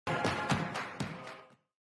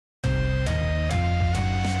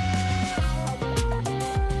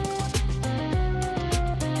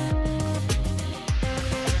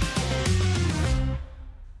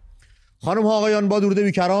خانم ها آقایان با درود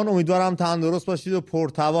بیکران، امیدوارم تندرست باشید و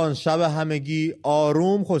پرتوان. شب همگی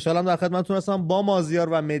آروم. خوشحالم در خدمتتون هستم با مازیار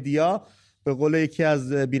و مدیا. به قول یکی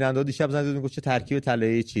از بیننده دیشب زنگ زدن گفت چه ترکیب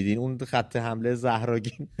طلایی چیدین، اون خط حمله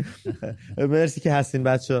زهراگین. مرسی که هستین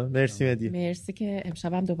بچه‌ها. مرسی مدی. مرسی که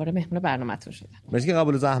امشبم دوباره مهمون برنامه‌تون شدم. مرسی که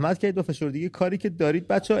قبول زحمت کردید و فشردگی کاری که دارید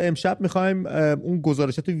بچه‌ها. امشب می‌خوایم اون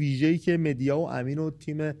گزارشات ویژه‌ای که مدیا و امین و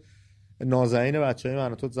تیم نازنین بچه‌های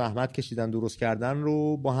مناطق زحمت کشیدن درست کردن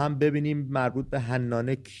رو با هم ببینیم. مربوط به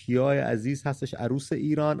حنانه کیای عزیز هستش، عروس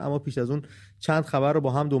ایران. اما پیش از اون چند خبر رو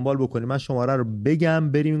با هم دنبال بکنیم. من شماره رو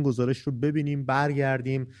بگم، بریم این گزارش رو ببینیم،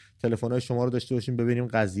 برگردیم تلفن‌های شما رو داشته باشیم، ببینیم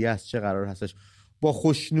قضیه از چه قرار هستش. با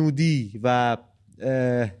خوشنودی و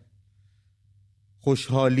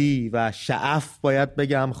خوشحالی و شعف باید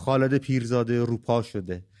بگم خالد پیرزاده روپا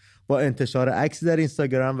شده. با انتشار عکس در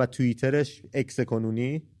اینستاگرام و توییترش، اکس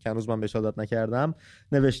کنونی که هنوز من بهش عادت نکردم،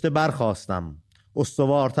 نوشته برخاستم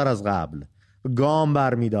استوارتر از قبل، گام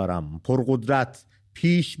برمیدارم پرقدرت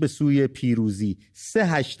پیش به سوی پیروزی. 3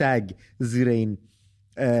 هشتگ زیر این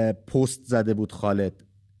پست زده بود خالد.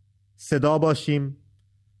 صدا باشیم،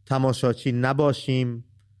 تماشاچی نباشیم،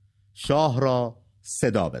 شاه را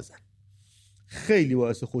صدا بزن. خیلی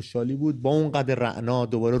باعث خوشحالی بود. با اون قدر رعنا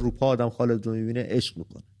دوباره روپا آدم خالد رو میبینه عشق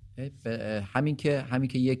میکنه. همین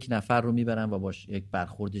که یک نفر رو میبرن و باش یک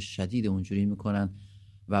برخورد شدید اونجوری میکنن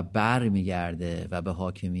و بر میگرده و به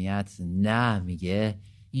حاکمیت نه میگه،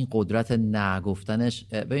 این قدرت نه گفتنش.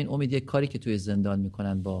 ببین امید، یک کاری که توی زندان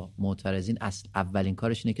میکنن با معترضین، اولین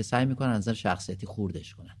کارش اینه که سعی میکنن از نظر شخصیتی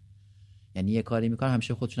خوردش کنن. یعنی یه کاری میکنن،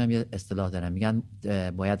 همیشه خودشون هم یه اصطلاح دارن، میگن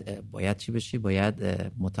باید چی بشی؟ باید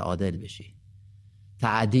متعادل بشی،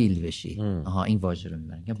 تعدیل بشی. این واژه رو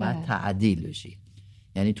میبرن که باید تعدیل بشی.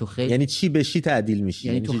 یعنی تو خیلی، یعنی چی بشی تعدیل میشی؟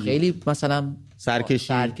 یعنی تو خیلی مثلا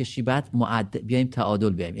سرکشی بعد بیایم تعادل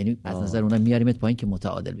بیایم، یعنی از نظر اونا میاریمت پایین که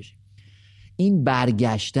متعادل بشی. این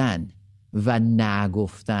برگشتن و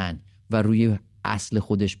نگفتن و روی اصل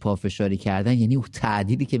خودش پافشاری کردن، یعنی اون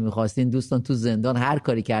تعدیلی که می‌خواستین دوستان تو زندان هر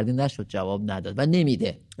کاری کردین نشد، جواب نداد و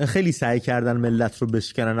نمیده. خیلی سعی کردن ملت رو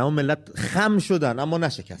بشکنن اما ملت خم شدن اما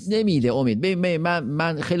نشکست. نمیده امید.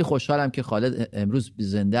 من خیلی خوشحالم که خالد امروز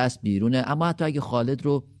زنده است، بیرونه. اما حتی اگه خالد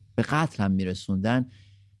رو به قتل هم میرسوندن،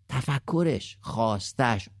 تفکرش،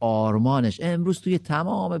 خواستش، آرمانش امروز توی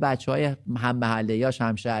تمام بچهای هم محله‌یاش،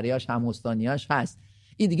 هم شهریاش، هم استانیاش هست.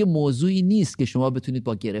 این دیگه موضوعی نیست که شما بتونید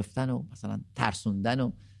با گرفتن و مثلا ترسوندن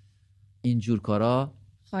و اینجور کارا.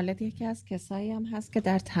 خالد یکی از کسایی هم هست که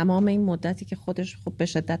در تمام این مدتی که خودش خب به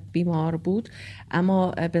شدت بیمار بود،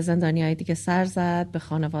 اما به زندانیای دیگه سر زد، به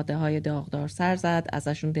خانواده های داغدار سر زد،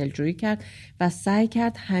 ازشون دلجویی کرد و سعی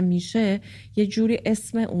کرد همیشه یه جوری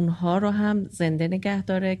اسم اونها رو هم زنده نگه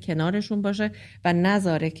داره، کنارشون باشه و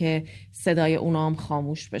نذاره که صدای اونها هم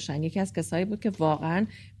خاموش بشن. یکی از کسایی بود که واقعا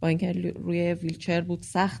با اینکه روی ویلچر بود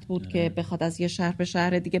سخت بود که بخواد از یه شهر به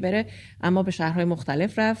شهر دیگه بره، اما به شهرهای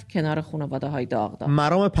مختلف رفت کنار خانواده های داغدار.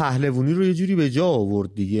 مرام پهلوانی رو یه جوری به جا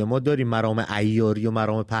آورد دیگه. ما داریم مرام عیاری و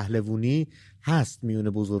مرام پهلوانی هست میونه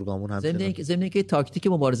بزرگامون. هم ضمن که تاکتیک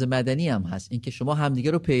مبارزه مدنی هم هست، این که شما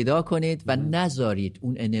همدیگه رو پیدا کنید و نذارید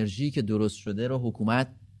اون انرژی که درست شده رو حکومت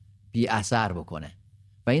بی اثر بکنه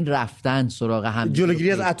و این رفتن سراغ هم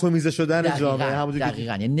جلوگیری از اتمیزه شدن جامعه.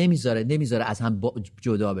 دقیقاً یعنی نمیذاره از هم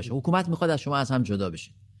جدا بشه. حکومت میخواد از شما از هم جدا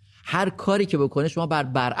بشید. هر کاری که بکنه شما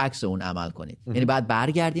برعکس اون عمل کنید. یعنی بعد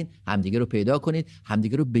برگردین، همدیگه رو پیدا کنید،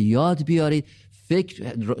 همدیگه رو به یاد بیارید،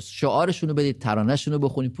 شعارشون رو بدید، ترانه‌شون رو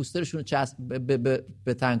بخونید، پوسترشون رو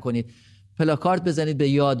بتن کنید، پلاکارد بزنید به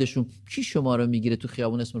یادشون. کی شما رو میگیره تو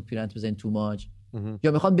خیابون اسم رو پیرنت بزنید توماج؟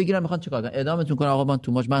 یا میخوان بگیرن، میخوان چیکار کنن؟ اعدامتون کنن. آقا من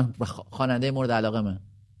توماج، من خواننده مورد علاقه من،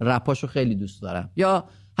 رپاشو خیلی دوست دارم. یا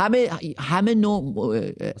همه نوع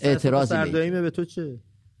اعتراضی سرداییمه به تو چه؟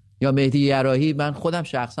 یا مهدی یراحی، من خودم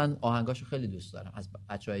شخصا آهنگاشو خیلی دوست دارم از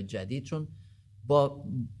بچهای جدید، چون با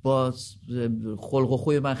خلق و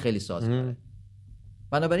خوی من خیلی ساز می‌کنه.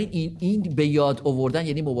 بنابراین این به یاد آوردن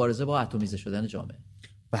یعنی مبارزه با اتمیزه شدن جامعه.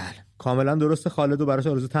 بله کاملا درسته. خالد و براش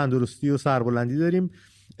آرزو تندرستی و سربلندی داریم.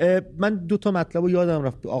 من 2 تا مطلب رو یادم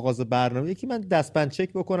رفت آغاز برنامه. یکی من دستبند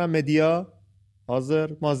چک بکنم. مدیا حاضر،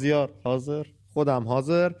 مازیار حاضر، خودم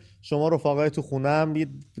حاضر، شما رفقای تو خونم یه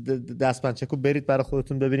دستبند چک رو برید برای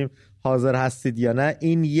خودتون ببینیم حاضر هستید یا نه.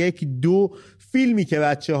 این 1 2 فیلمی که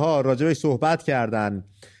بچه‌ها راجبش صحبت کردن،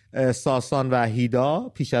 ساسان و هیدا،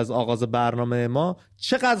 پیش از آغاز برنامه ما،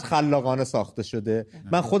 چقدر خلاقانه ساخته شده.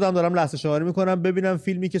 من خودم دارم لحظه شماری میکنم ببینم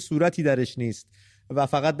فیلمی که صورتی درش نیست و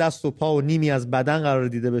فقط دست و پا و نیمی از بدن قرار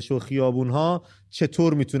دیده بشه و خیابون‌ها،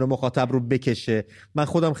 چطور میتونه مخاطب رو بکشه. من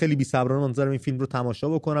خودم خیلی بی‌صبرانه منتظرم این فیلم رو تماشا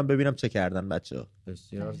بکنم ببینم چه کردن بچه‌ها.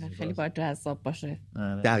 بسیار خیلی باید جذاب باشه.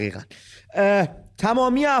 دقیقاً.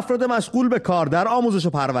 تمامی افراد مشغول به کار در آموزش و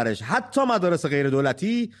پرورش، حتی مدارس غیر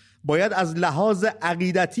دولتی، باید از لحاظ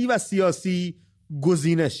عقیدتی و سیاسی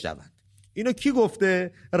گزینش شوند. اینو کی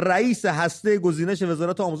گفته؟ رئیس هسته گزینش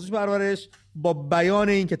وزارت آموزش و پرورش، با بیان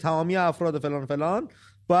این که تمامی افراد فلان فلان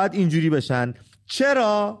باید اینجوری بشن.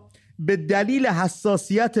 چرا؟ به دلیل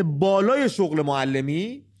حساسیت بالای شغل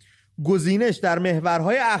معلمی، گزینش در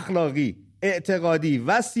محورهای اخلاقی، اعتقادی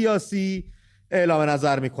و سیاسی اعلام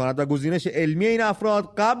نظر می کند و گزینش علمی این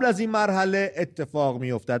افراد قبل از این مرحله اتفاق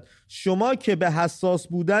می افتد. شما که به حساس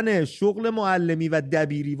بودن شغل معلمی و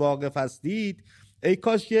دبیری واقف هستید، ای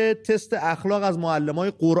کاش که تست اخلاق از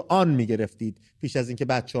معلمای قرآن می گرفتید پیش از اینکه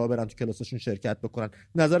بچه‌ها برن تو کلاسشون شرکت بکنن.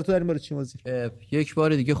 نظر تو در این مورد چی مازیار؟ یک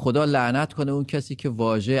بار دیگه خدا لعنت کنه اون کسی که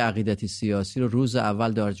واژه عقیدتی سیاسی رو روز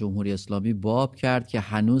اول در جمهوری اسلامی باب کرد که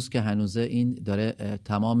هنوزه این داره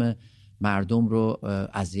تمام مردم رو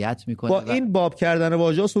اذیت میکنه. با این باب کردن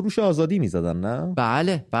واژه‌ها سروش آزادی میزدن، نه؟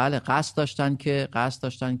 بله قصد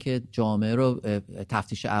داشتن که جامعه رو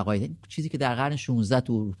تفتیش عقاید، چیزی که در قرن 16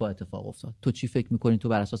 تو اروپا اتفاق افتاد. تو چی فکر میکنی؟ تو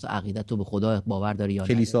بر اساس عقیدت تو به خدا باور داری یا نه؟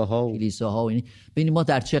 کلیساها و این. ببینید ما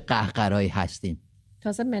در چه قهقرایی هستیم.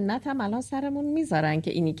 تازه منت هم الان سرمون میذارن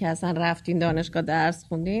که اینی که اصلا رفتین دانشگاه درس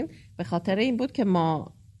خوندین به خاطر این بود که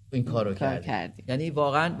ما این کارو کردیم. یعنی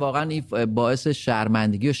واقعا این باعث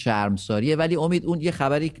شرمندگی و شرمساریه. ولی امید، اون یه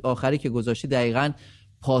خبری آخری که گذاشتی دقیقاً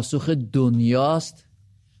پاسخ دنیاست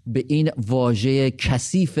به این واژه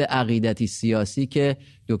کثیف عقیدتی سیاسی که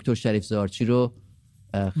دکتر شریف زارچی رو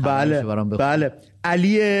بله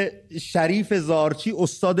علی شریف زارچی،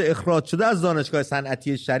 استاد اخراج شده از دانشگاه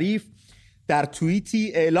صنعتی شریف، در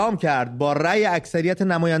توییتی اعلام کرد با رأی اکثریت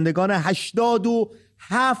نمایندگان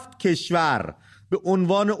 87 کشور به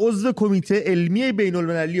عنوان عضو کمیته علمی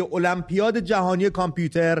بین‌المللی المپیاد جهانی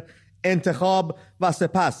کامپیوتر انتخاب و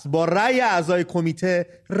سپس با رأی اعضای کمیته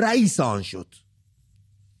رئیس آن شد.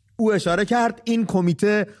 او اشاره کرد این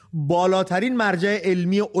کمیته بالاترین مرجع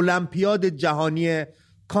علمی المپیاد جهانی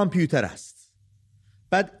کامپیوتر است.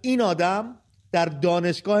 بعد این آدم در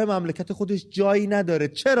دانشگاه مملکت خودش جایی نداره.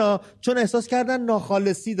 چرا؟ چون احساس کردن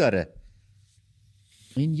ناخالصی داره.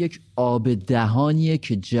 این یک آب دهانیه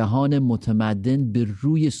که جهان متمدن به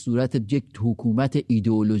روی صورت یک حکومت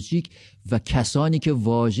ایدئولوژیک و کسانی که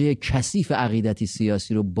واژه کثیف عقیدتی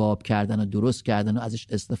سیاسی رو باب کردن و درست کردن و ازش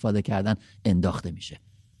استفاده کردن انداخته میشه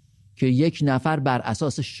که یک نفر بر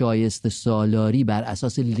اساس شایسته سالاری، بر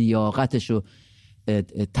اساس لیاقتش و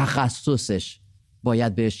تخصصش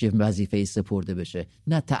باید بهش یه وظیفه سپرده بشه،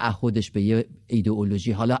 نه تعهدش به یه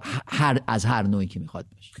ایدئولوژی، حالا از هر نوعی که میخواد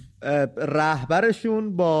باشه.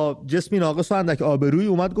 رهبرشون با جسمی ناقص و اندک آبرویی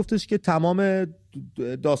اومد گفتش که تمام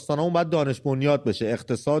داستانامون باید دانش بنیاد بشه،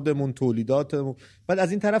 اقتصادمون، تولیداتمون. بعد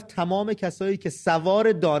از این طرف تمام کسایی که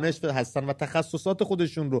سوار دانش هستن و تخصصات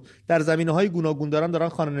خودشون رو در زمینه‌های گوناگون دارن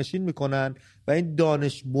خانه‌نشین میکنن و این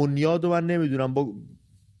دانش بنیاد رو من نمیدونم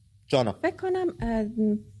جانم. فکر کنم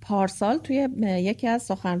پارسال توی یکی از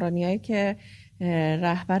سخنرانی‌هایی که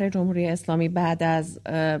رهبر جمهوری اسلامی بعد از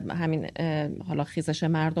همین حالا خیزش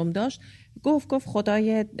مردم داشت، گفت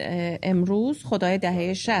خدای امروز خدای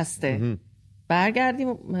دهه 60.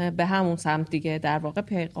 برگردیم به همون سمت دیگه. در واقع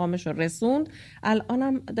پیغامش رو رسوند.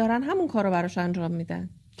 الانم دارن همون کار رو براش انجام میدن.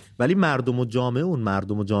 ولی مردم و جامعه اون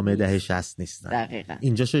مردم و جامعه دهه 60 نیستن. دقیقاً.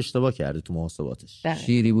 اینجاشو اشتباه کرده تو محاسباتش.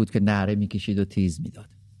 شیری بود که نعره میکشید و تیز میداد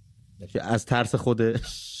که از ترس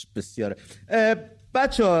خودش بسیاره.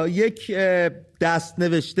 بچه‌ها یک دست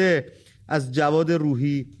نوشته از جواد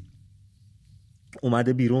روحی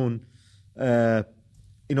اومده بیرون،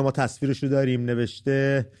 اینو ما تصویرشو داریم.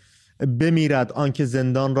 نوشته بمیرد آنکه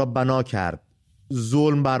زندان را بنا کرد،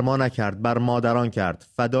 ظلم بر ما نکرد بر مادران کرد،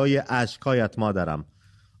 فدای اشکایت مادرم.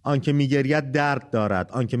 آنکه میگرید درد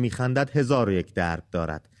دارد، آنکه میخندد 1001 درد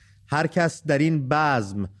دارد. هر کس در این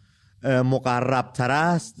بزم مقرب تر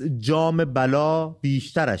است، جام بلا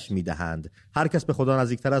بیشترش میدهند. هر کس به خدا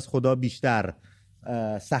نزدیکتر از خدا بیشتر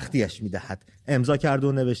سختیش میدهد. امضا کرده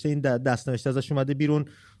و نوشته. این دست نوشته ازش اومده بیرون.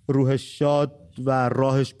 روحش شاد و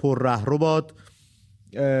راهش پر رهرو باد.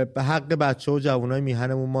 به حق بچه و جوانای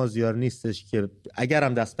میهنمون مازیار نیستش که اگر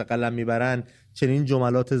هم دست به قلم میبرن چنین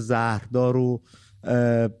جملات زهردار و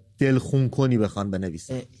دلخون کنی بخوان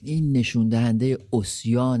بنویسن. این نشون دهنده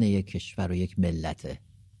عصیان یک کشور و یک ملته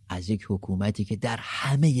از یک حکومتی که در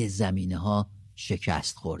همه زمینه‌ها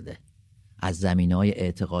شکست خورده، از زمینه‌های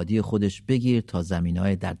اعتقادی خودش بگیر تا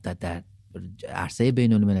زمینه‌های در عرصه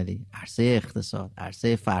بین‌المللی، عرصه اقتصاد،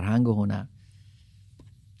 عرصه فرهنگ و هنر.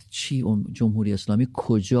 چی جمهوری اسلامی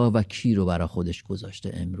کجا و کی رو برای خودش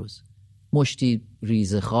گذاشته امروز؟ مشتی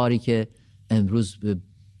ریزخاری که امروز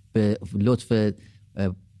به لطف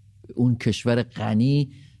اون کشور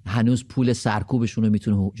غنی هنوز پول سرکوبشون رو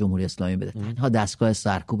میتونه جمهوری اسلامی بده. تنها دستگاه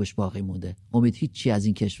سرکوبش باقی مونده. امید هیچی از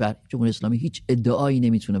این کشور جمهوری اسلامی هیچ ادعایی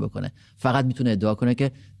نمیتونه بکنه، فقط میتونه ادعا کنه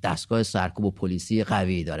که دستگاه سرکوب و پلیسی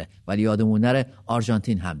قوی داره. ولی یادمون نره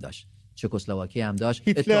آرژانتین هم داشت، چکسلواکی هم داشت،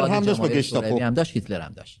 هیتلر هم داشت، با گشتاپو هم داشت، هیتلر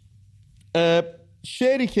هم داشت.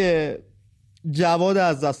 شعری که جواد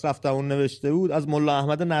از دست رفتمون نوشته بود از ملا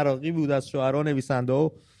احمد نراقی بود، از شاعران نویسنده و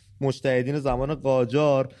مجتهدین زمان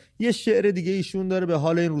قاجار. یه شعر دیگه ایشون داره به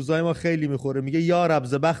حال این روزای ما خیلی میخوره، میگه یا رب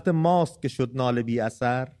ز بخت ماست که شد ناله بی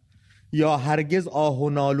اثر، یا هرگز آه و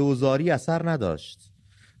ناله و زاری اثر نداشت،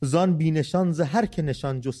 زان بی نشان ز هر که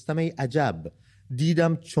نشان جستم ای عجب،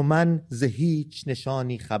 دیدم چو من ز هیچ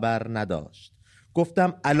نشانی خبر نداشت،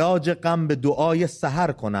 گفتم علاج غم به دعای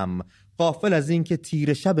سحر کنم، غافل از این که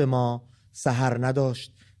تیر شب ما سحر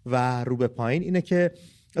نداشت. و رو به پایین اینه که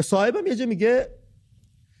صاحبم یه جا میگه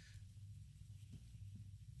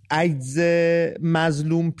عجز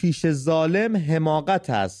مظلوم پیش ظالم حماقت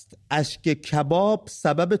است، اشک کباب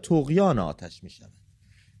سبب طغیان آتش میشود.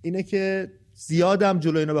 اینه که زیادم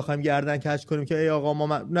جلو اینو بخوایم گردن کج کنیم که ای آقا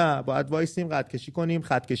ما نه، باید وایسیم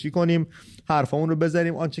خط کشی کنیم حرفامون رو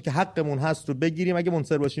بزنیم، آنچه که حقمون هست رو بگیریم، اگه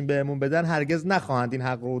منصر باشیم بهمون بدن، هرگز نخواهند این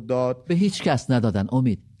حق رو داد. به هیچ کس ندادن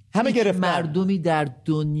امید، همه گرفتن. مردمی در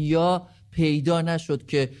دنیا پیدا نشد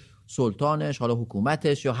که سلطانش، حالا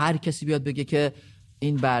حکومتش یا هر کسی بیاد بگه که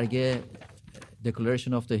این برگه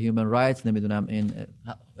Declaration of the Human Rights، نمیدونم این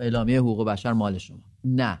اعلامیه حقوق بشر مال شما.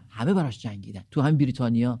 نه، همه براش جنگیدن. تو همین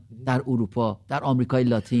بریتانیا، در اروپا، در آمریکای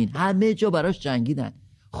لاتین، همه جا براش جنگیدن،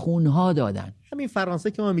 خونها دادن. همین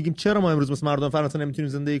فرانسه که ما میگیم چرا ما امروز مثل مردم فرانسه نمیتونیم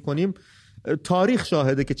زندگی کنیم، تاریخ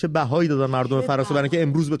شاهده که چه بهایی دادن مردم فرانسه برای اینکه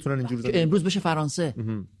امروز بتونن اینجوری زندگی، که امروز بشه فرانسه.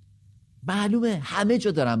 معلومه همه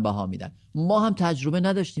جا دارن بها میدن. ما هم تجربه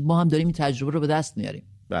نداشتیم، ما هم داریم این تجربه رو به دست میاریم.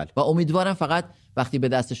 بله. و امیدوارم فقط وقتی به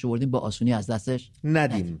دستش آوردیم با آسونی از دستش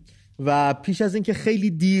ندیم. و پیش از اینکه خیلی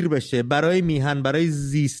دیر بشه برای میهن، برای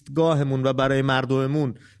زیستگاهمون و برای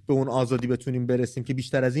مردممون به اون آزادی بتونیم برسیم که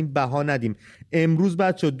بیشتر از این بها ندیم. امروز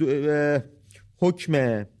بچه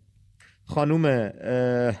حکم خانوم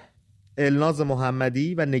الناز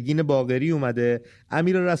محمدی و نگین باقری اومده.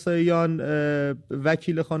 امیر رساییان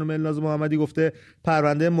وکیل خانم الناز محمدی گفته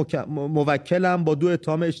پرونده موکلم با 2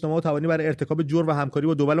 اتهام اجتماع و توانی برای ارتکاب جرم و همکاری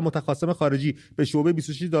با دول متخاصم خارجی به شعبه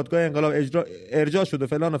 26 دادگاه انقلاب ارجاع شده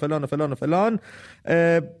فلان و فلان و فلان و فلان،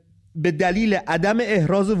 به دلیل عدم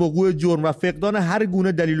احراز وقوع جرم و فقدان هر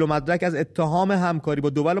گونه دلیل و مدرک از اتهام همکاری با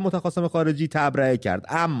دول متخاصم خارجی تبرئه کرد.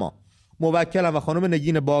 اما موکلم و خانم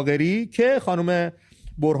نگین باقری که خانم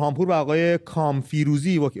برهانپور و آقای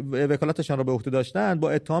کامفیروزی وکالتشان را به عهده داشتند،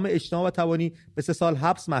 با اتهام اجتماع و توانی به 3 سال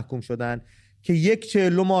حبس محکوم شدند که 1/40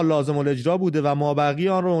 ماه لازم الاجرا بوده و مابقی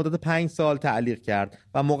آن را مدت 5 سال تعلیق کرد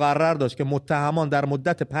و مقرر داشت که متهمان در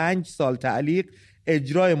مدت 5 سال تعلیق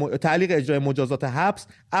اجرای مجازات حبس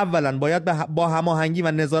اولا باید با هماهنگی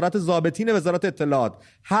و نظارت ضابطین وزارت اطلاعات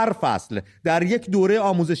هر فصل در یک دوره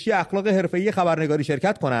آموزشی اخلاق حرفه‌ای خبرنگاری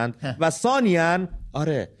شرکت کنند و ثانیاً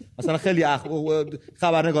مثلا خیلی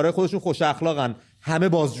خبرنگارای خودشون خوش اخلاقن، همه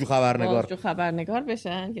بازجو خبرنگار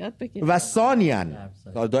بشن، یاد بگیرن. و ثانیاً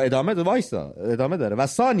ادامه داره و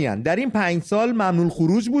ثانیاً در این 5 سال ممنوع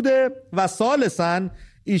خروج بوده و ثالثاً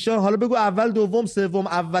ایشان، حالا بگو اول دوم سوم،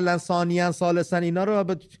 اولا ثانیاً ثالثاً، اینا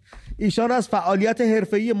رو ایشان از فعالیت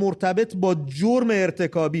حرفه‌ای مرتبط با جرم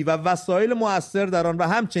ارتکابی و وسایل مؤثر در آن و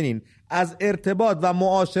همچنین از ارتباط و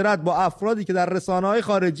معاشرت با افرادی که در رسانه‌های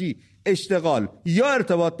خارجی اشتغال یا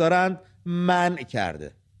ارتباط دارند منع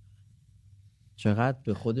کرده. چقدر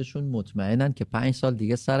به خودشون مطمئنن که 5 سال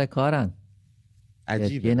دیگه سر کارن.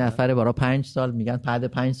 عجیبه. یه نفره برای 5 سال میگن بعد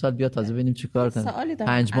 5 سال بیا تازه ببینیم چی کار کنه.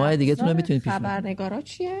 5 ماه دیگه تون میتونید پیش برید. خبرنگارا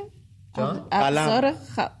چیه؟ قلم.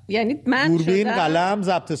 یعنی من دوربین، قلم،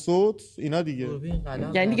 ضبط صوت، اینا دیگه.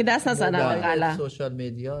 یعنی دیگه دست نزنن به قلم. سوشال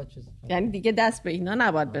مدیا چیز. یعنی دیگه دست به اینا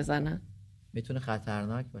نباید بزنن. میتونه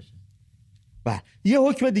خطرناک باشه. بله. یه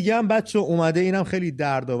حکم دیگه هم بچه اومده، اینم خیلی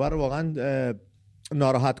دردآور، واقعا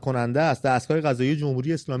ناراحت کننده است. دستگاه قضایی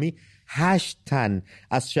جمهوری اسلامی 8 تن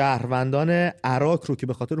از شهروندان عراق رو که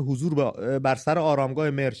به خاطر حضور بر سر آرامگاه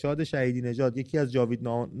مرشاد شهیدی نژاد، یکی از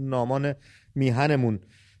جاویدنامان میهنمون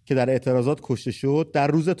که در اعتراضات کشته شد، در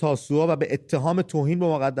روز تاسوعا و به اتهام توهین به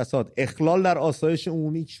مقدسات، اخلال در آسایش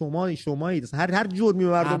عمومی، شمایید. هر جرمی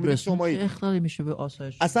به مردم میدن شمایید. اخلالی میشه به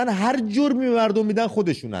آسایش. اصلا هر جرمی به مردم میدن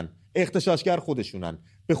خودشونن، اغتشاشگر خودشونن،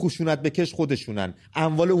 به خشونت بکش خودشونن،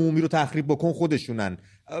 اموال عمومی رو تخریب بکن خودشونن،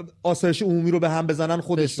 آسایش عمومی رو به هم بزنن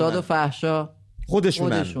خودشونن، فساد و فحشا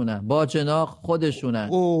خودشونن با جناق خودشونن.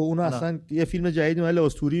 اونا اصلا یه فیلم جدید مال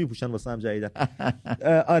اسطوری میپوشن واسه هم جدیدن.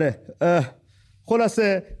 آره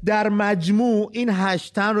خلاصه در مجموع این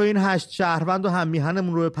 8 تن رو، این 8 شهروند و هم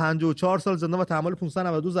میهنمون رو به 54 سال زندان و تحمل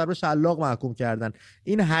 592 ضربه شلاق محکوم کردن.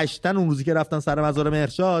 این 8 تن اون روزی که رفتن سر مزار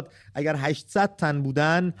مهرشاد اگر 800 تن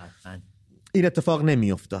بودن این اتفاق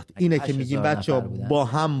نمی افتاد. اینه که میگیم بچه‌ها با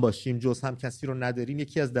هم باشیم، جز هم کسی رو نداریم.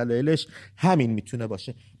 یکی از دلایلش همین میتونه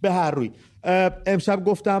باشه. به هر روی امشب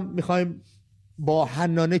گفتم میخوایم با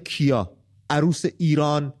حنانه کیا عروس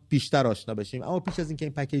ایران بیشتر آشنا بشیم، اما پیش از اینکه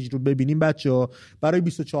این پکیج رو ببینیم بچه‌ها برای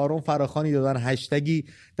 24م فراخوانی دادن هشتگی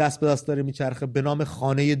دست به دست داره میچرخه به نام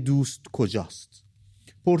خانه دوست کجاست.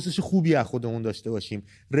 پرسش خوبی از خودمون داشته باشیم.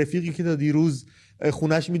 رفیقی که تا دیروز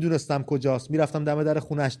خونش میدونستم کجاست، میرفتم دم در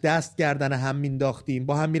خونش، دست گردن هم مینداختیم،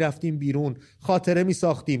 با هم میرفتیم بیرون، خاطره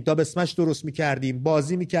میساختیم، دابسمش درست میکردیم،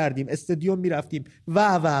 بازی میکردیم، استادیوم میرفتیم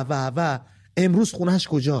و امروز خونش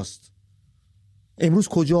کجاست؟ امروز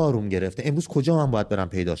کجا آروم گرفته؟ امروز کجا من باید برم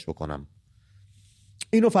پیداش بکنم؟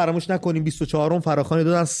 اینو فراموش نکنیم. 24م فراخوانی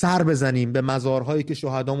دادن، سر بزنیم به مزارهایی که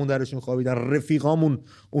شهدامون درشون خوابیدن، رفیقامون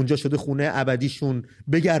اونجا شده خونه ابدیشون،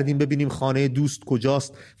 بگردیم ببینیم خانه دوست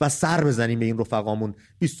کجاست و سر بزنیم به این رفقامون.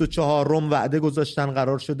 24م وعده گذاشتن،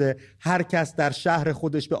 قرار شده هر کس در شهر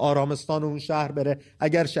خودش به آرامستان اون شهر بره،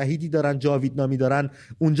 اگر شهیدی دارن، جاویدنامی دارن،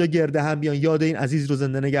 اونجا گرده هم بیان یاد این عزیز رو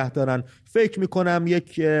زنده نگه دارن. فکر میکنم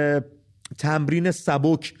یک تمرین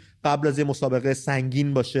سبک قبل از یه مسابقه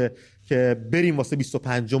سنگین باشه که بریم واسه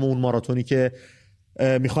 25م اون ماراتونی که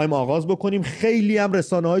میخوایم آغاز بکنیم. خیلی هم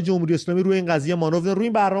رسانه‌های جمهوری اسلامی روی این قضیه مانور دارن، روی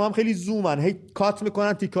این برنامه هم خیلی زومن، هی کات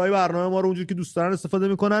میکنن تیکای برنامه ما رو اونجوری که دوست دارن استفاده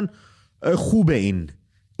میکنن. خوبه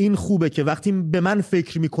این خوبه که وقتی به من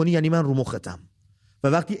فکر میکنی یعنی من رو مختم، و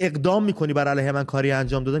وقتی اقدام میکنی بر علیه من کاری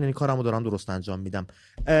انجام دادن یعنی کارمو دارم درست انجام میدم.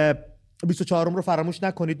 24م رو فراموش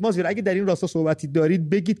نکنید. مازیار اگه در این راستا صحبتی دارید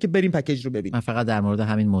بگید که بریم پکیج رو ببینیم. من فقط در مورد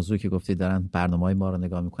همین موضوع که گفتید دارن برنامه‌های ما رو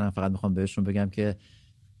نگاه میکنن، فقط میخوام بهشون بگم که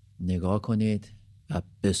نگاه کنید و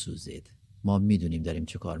بسوزید. ما میدونیم داریم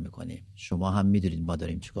چه کار میکنیم، شما هم میدونید ما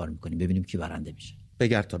داریم چه کار میکنیم. ببینیم کی برنده میشه.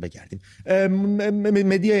 بگرد تا بگردیم.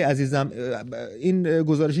 مدیای عزیزم، این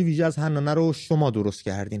گزارش ویژه از حنانه رو شما درست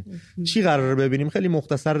کردین. چی قراره ببینیم؟ خیلی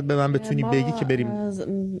مختصر به من بتونی بگی که بریم.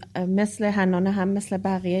 مثل حنانه هم مثل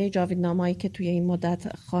بقیه جاویدنامه‌ای که توی این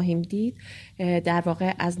مدت خواهیم دید، در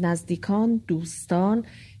واقع از نزدیکان، دوستان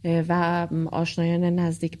و آشنایان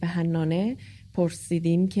نزدیک به حنانه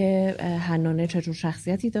پرسیدیم که حنانه چجور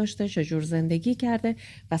شخصیتی داشته، چجور زندگی کرده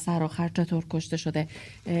و سرآخر چطور کشته شده.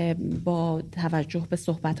 با توجه به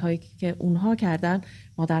صحبت‌هایی که اونها کردن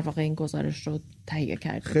ما در واقع این گزارش رو تهیه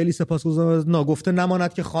کردیم. خیلی سپاسگزارم. ناگفته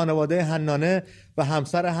نماند که خانواده حنانه و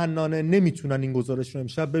همسر حنانه نمیتونن این گزارش رو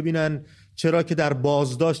امشب ببینن، چرا که در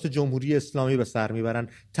بازداشت جمهوری اسلامی به سر میبرن،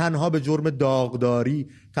 تنها به جرم داغداری،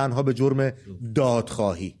 تنها به جرم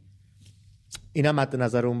دادخواهی. اینم مد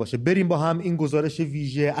نظرمون باشه. بریم با هم این گزارش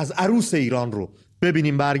ویژه از عروس ایران رو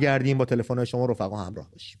ببینیم، برگردیم با تلفن‌های شما رفقا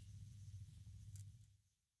همراه باشیم.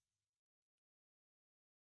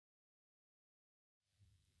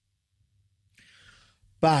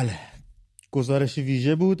 بله، گزارش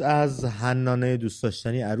ویژه بود از حنانه دوست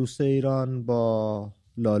داشتنی عروس ایران با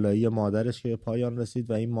لالایی مادرش که پایان رسید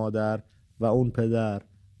و این مادر و اون پدر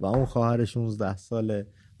و اون خواهر 16 ساله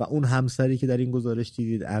و اون همسری که در این گزارش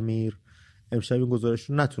دیدید امیر، امشب این گزارش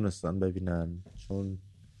رو نتونستن ببینن چون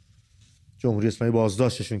جمهوری اسلامی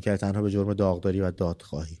بازداشتشون کرد تنها به جرم داغداری و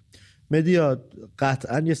دادخواهی. مدیا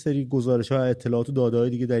قطعا یه سری گزارش‌ها و اطلاعات و داده‌های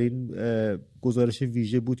دیگه در این گزارش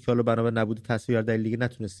ویژه بود که حالا بنابر نبود تصویر دلیل دیگه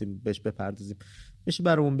نتونستیم بهش بپردازیم. میشه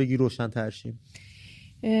برامون بگی روشن‌تر شیم؟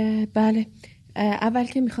 بله، اول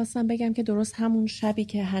که میخواستم بگم که درست همون شبی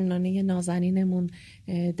که حنانه نازنینمون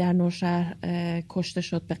در نوشهر کشته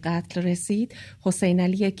شد، به قتل رسید، حسین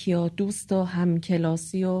علی کیا دوست و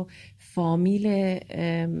همکلاسی و فامیل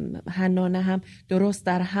حنانه هم درست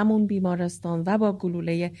در همون بیمارستان و با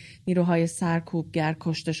گلوله نیروهای سرکوبگر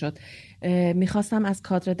کشته شد. میخواستم از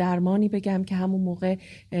کادر درمانی بگم که همون موقع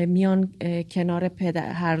میان کنار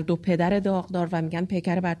هر دو پدر داغدار و میگن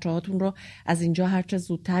پیکر بچه‌هاتون رو از اینجا هرچه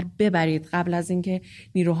زودتر ببرید قبل از اینکه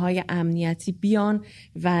نیروهای امنیتی بیان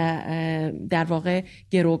و در واقع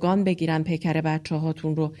گروگان بگیرن پیکر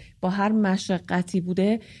بچه‌هاتون رو. با هر مشقتی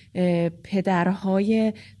بوده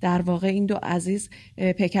پدرهای در واقع این دو عزیز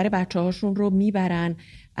پیکر بچه‌هاشون رو میبرن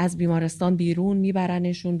از بیمارستان بیرون،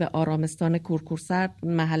 میبرنشون به آرامستان کورکورسرد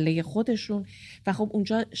محله خودشون و خب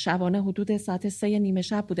اونجا شبانه حدود ساعت 3 نیمه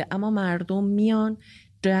شب بوده، اما مردم میان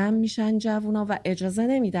جمع میشن جوونا و اجازه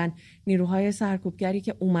نمیدن نیروهای سرکوبگری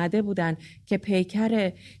که اومده بودن که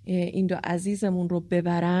پیکر این دو عزیزمون رو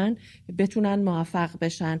ببرن بتونن موفق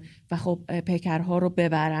بشن و خب پیکرها رو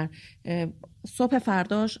ببرن. صبح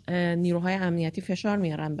فرداش نیروهای امنیتی فشار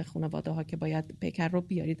میارن به خانواده ها که باید پیکر رو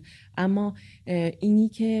بیارید، اما اینی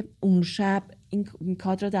که اون شب این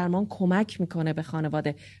کادر درمان کمک میکنه به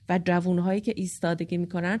خانواده و جوانهایی که ایستادگی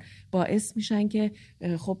میکنن باعث میشن که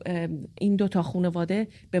خب این دوتا خانواده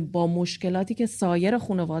با مشکلاتی که سایر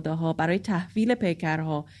خانواده ها برای تحویل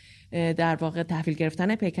پیکرها در واقع تحویل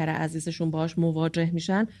گرفتن پیکر عزیزشون باهاش مواجه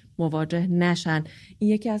میشن مواجه نشن.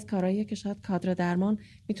 این یکی از کارهاییه که شاید کادر درمان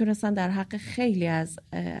میتونستن در حق خیلی از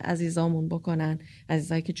عزیزامون بکنن،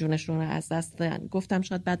 عزیزایی که جونشون رو از دست دادن. گفتم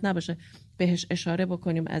شاید بد نباشه بهش اشاره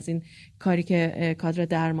بکنیم از این کاری که کادر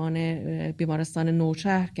درمان بیمارستان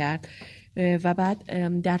نوشهر کرد. و بعد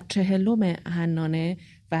در 40 حنانه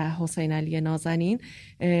و حسین علی نازنین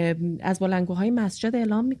از بلندگوهای مسجد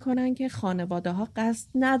اعلام میکنن که خانواده ها قصد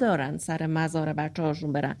ندارن سر مزار بچه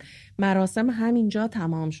هاشون برن، مراسم همینجا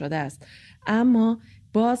تمام شده است. اما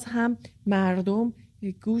باز هم مردم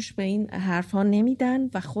گوش به این حرفا نمیدن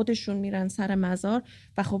و خودشون میرن سر مزار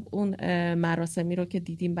و خب اون مراسمی رو که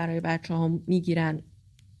دیدیم برای بچه ها میگیرن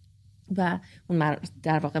و اون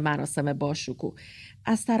در واقع مراسم باشکوه.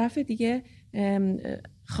 از طرف دیگه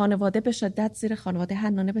خانواده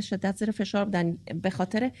حنانه به شدت زیر فشار بودن به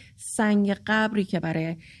خاطر سنگ قبری که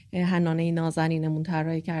برای حنانه نازنینمون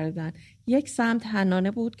طراحی کردن. یک سمت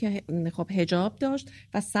حنانه بود که خب حجاب داشت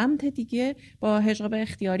و سمت دیگه با حجاب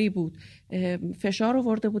اختیاری بود. فشار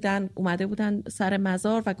آورده بودن، اومده بودن سر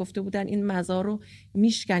مزار و گفته بودن این مزار رو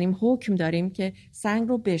میشکنیم، حکم داریم که سنگ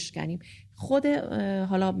رو بشکنیم. خود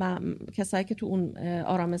حالا کسایی که تو اون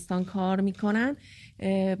آرامستان کار میکنن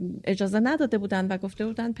اجازه نداده بودن و گفته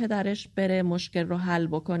بودن پدرش بره مشکل رو حل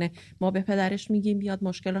بکنه، ما به پدرش میگیم بیاد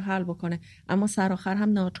مشکل رو حل بکنه. اما سر آخر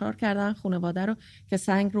هم ناچار کردن خانواده رو که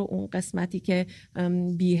سنگ رو اون قسمتی که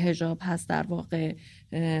بی حجاب هست در واقع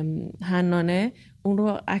حنانه اون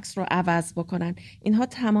رو عکس رو عوض بکنن. اینها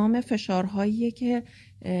تمام فشارهاییه که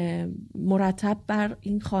مرتب بر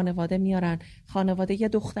این خانواده میارن. خانواده یه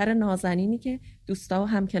دختر نازنینی که دوستا و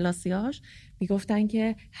همکلاسیاش میگفتن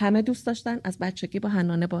که همه دوست داشتن از بچگی با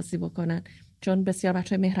حنانه بازی بکنن چون بسیار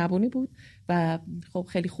بچه مهربونی بود و خب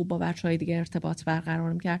خیلی خوب با بچهای دیگه ارتباط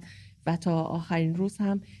برقرار میکرد و تا آخرین روز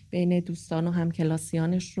هم بین دوستان و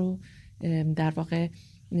همکلاسیانش رو در واقع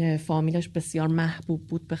فامیلش بسیار محبوب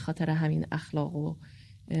بود به خاطر همین اخلاق و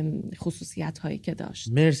خصوصیت هایی که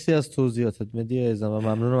داشت. مرسی از توضیحاتت مدیا عزیزم و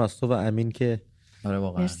ممنونم از تو و امین که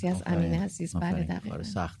مرسی از امین عزیز. بله دقیقاً کار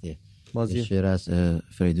سختیه. مازیار شعر از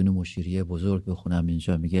فریدون مشیری بزرگ بخونم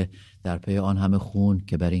اینجا، میگه در پی آن همه خون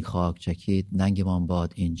که بر این خاک چکید، ننگمان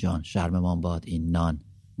باد این جان، شرممان باد این نان،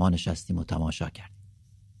 ما نشستیم و تماشا کردیم.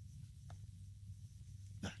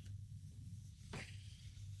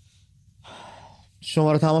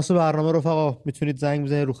 شماره تماس برنامه رفقا میتونید زنگ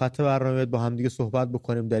بزنید رو خط برنامه با هم دیگه صحبت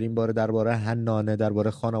بکنیم در این باره، درباره حنانه،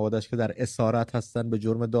 درباره خانواده‌اش که در اسارت هستن به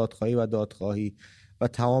جرم دادخواهی و دادخواهی و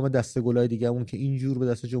تمام دسته‌گلای دیگه‌مون که اینجور به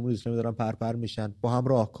دست جمهوری اسلامی دارن پرپر میشن. با هم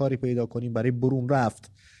راهکاری پیدا کنیم برای برون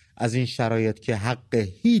رفت از این شرایط که حق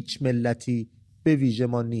هیچ ملتی به ویژه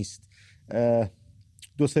ما نیست.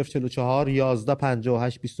 2044 11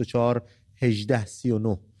 58 24 18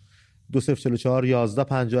 39 2044 11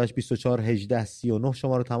 58 24 18 39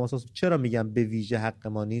 شماره تماس است. چرا میگم به ویژه حق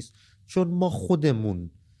ما نیست؟ چون ما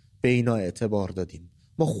خودمون به اینا اعتبار دادیم،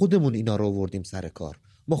 ما خودمون اینا رو آوردیم سر کار،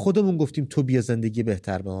 ما خودمون گفتیم تو بیا زندگی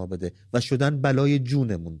بهتر به ما بده و شدن بلای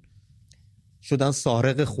جونمون، شدن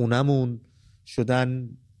سارق خونمون، شدن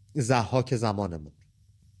ضحاک زمانمون.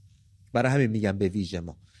 برای همین میگم به ویژه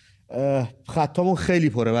ما. خطامون خیلی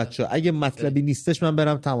پره بچه، اگه مطلبی نیستش من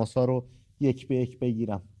برم تماسا رو یک به یک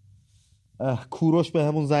بگیرم. کوروش به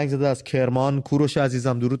همون زنگ زده از کرمان. کوروش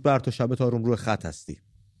عزیزم درود بر تو، شب تارم روی خط هستی.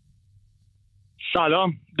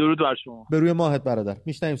 سلام، درود بر شما. به روی ماهت برادر،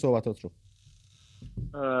 میشنویم صحبتات رو.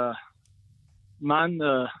 من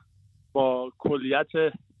با کلیت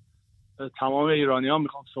تمام ایرانیان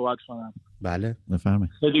میخوام صحبت کنم. بله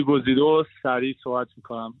بفرمایید. خیلی گزیده و سریع صحبت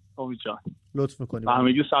میکنم. امید جان لطف میکنیم.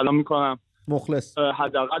 همگی سلام میکنم. مخلص.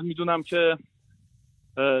 حداقل میدونم که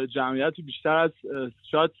جمعیت بیشتر از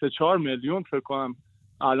شاید 3-4 میلیون فکر کنم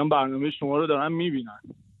الان برنامه شما رو دارن میبینن.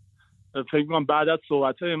 فکر کنم بعد از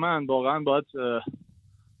صحبت‌های من واقعا باید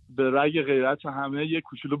به رگ غیرت همه یک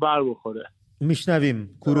کوچولو بر بخوره.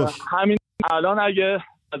 میشنویم کوروش. همین الان اگه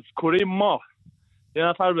از کره ماه یه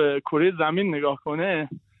نفر به کره زمین نگاه کنه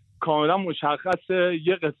کاملا مشخصه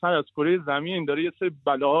یه قسمت از کره زمین داره یه سری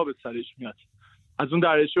بلاها به سرش میاد، از اون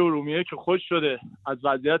دریاچه ارومیه که خشک شده، از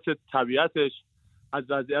وضعیت طبیعتش، از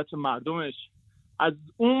وضعیت مردمش. از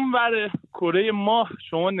اون ور کره ماه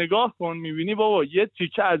شما نگاه کن میبینی بابا یه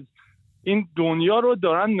تیکه از این دنیا رو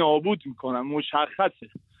دارن نابود میکنن. مشخصه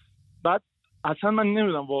بعد اصلا من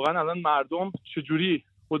نمیدونم واقعا الان مردم چجوری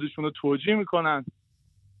خودشونو توجیه میکنن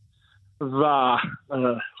و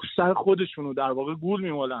سر خودشونو در واقع گول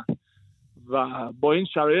میمالن و با این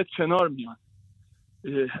شرایط کنار میان.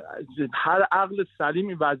 هر عقل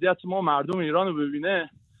سلیمی وضعیت ما مردم ایران رو ببینه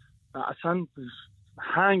اصلا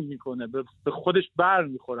هنگ میکنه، به خودش بر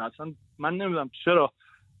میخوره. اصلا من نمیدونم چرا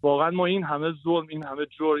واقعا ما این همه ظلم، این همه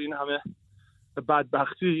جور، این همه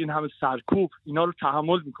بدبختی، این همه سرکوب اینا رو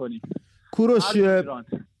تحمل میکنیم. کوروش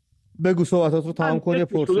بگو صحبتات رو تمام کن، یه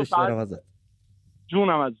پرسش دارم ازت.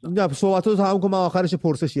 جونم عزیزم. نه صحبتات رو تمام کن، من آخرش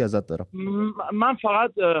پرسشی ازت دارم. من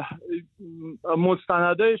فقط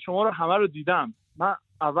مستندای شما رو همه رو دیدم. من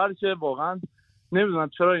اول که واقعا نمیدونم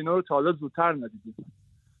چرا اینا رو تا حالا زودتر ندیدیم.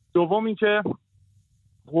 دوم این که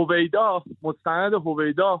مستند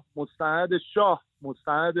هویدا، مستند شاه،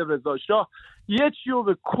 مستند رضا شاه یه چی رو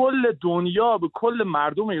به کل دنیا، به کل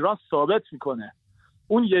مردم ایران ثابت میکنه.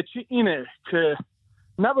 اون یه چی اینه که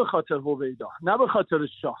نه به خاطر هویدا، نه به خاطر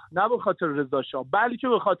شاه، نه به خاطر رضا شاه، بلکه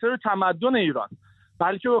به خاطر تمدن ایران،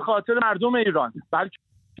 بلکه به خاطر مردم ایران، بلکه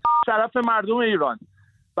شرف مردم ایران،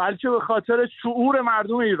 بلکه به خاطر شعور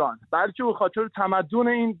مردم ایران، بلکه به خاطر تمدن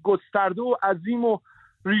این گسترده و عظیم و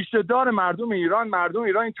ریشه دار مردم ایران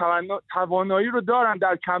این توانایی رو دارن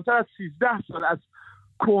در کمتر از 13 سال از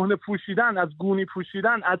کهنه پوشیدن، از گونی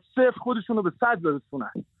پوشیدن، از صفر خودشون رو به 100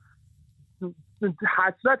 برسونن.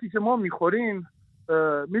 حسرتی که ما میخوریم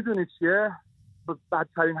میدونید چیه؟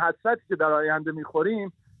 بدترین حسرتی که در آینده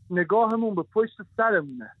میخوریم نگاهمون به پشت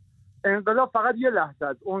سرمونه. انقلاب فقط یه لحظه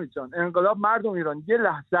است امید جان. انقلاب مردم ایران یه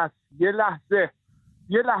لحظه است،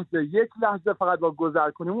 یک لحظه فقط با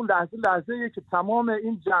گذر کنیم. اون لحظه‌ایه که تمام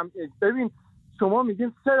این ببین شما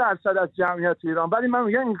میگین 3% از جمعیت ایران، ولی من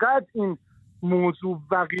میگم اینقدر این موضوع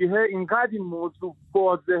وقیحه، اینقدر این موضوع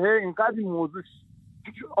واضحه، اینقدر این موضوع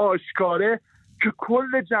آشکاره که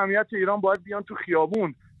کل جمعیت ایران باید بیان تو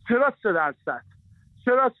خیابون. چرا 3%؟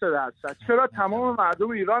 چرا تمام مردم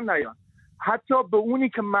ایران نیان؟ حتی به اونی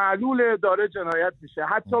که معلول داره جنایت میشه،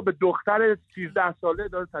 حتی به دختر 13 ساله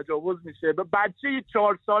داره تجاوز میشه، به بچه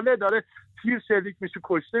 4 ساله داره تیر شلیک میشه،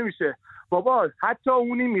 کشته میشه. بابا حتی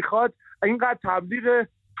اونی میخواد اینقدر تبلیغ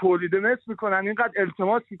تولید مثل میکنن، اینقدر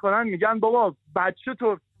التماس میکنن، میگن بابا بچه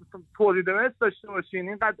تو تولید مثل داشته باشین،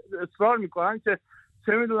 اینقدر اصرار میکنن که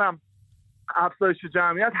چه میدونم افزایش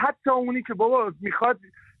جمعیت. حتی اونی که بابا میخواد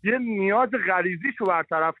یه نیاز غریزیشو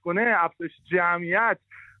برطرف کنه، افزایش جمعیت،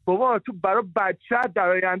 بابا تو برای بچه در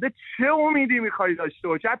آینده چه امیدی میخوای داشته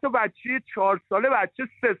باشی؟ حتی بچه 4 ساله، بچه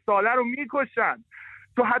 3 ساله رو میکشن.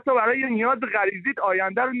 تو حتی برای یه نیاز غریزیت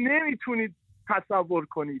آینده رو نمیتونی تصور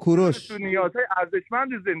کنی. کوروش تو نیازهای ارزشمند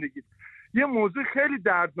زندگی. یه موضوع خیلی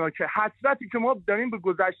دردناکه، حسرتی که ما داریم به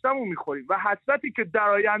گذشتهمون میخوریم و حسرتی که در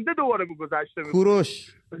آینده دوباره به گذشته میخوریم.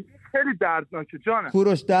 کوروش خیلی دردناکه جانم.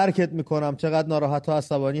 کوروش درکت میکنم چقدر ناراحت و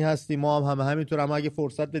عصبانی هستی. ما هم همینطور. اما اگه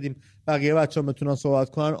فرصت بدیم بقیه بچه‌ها بتونن صحبت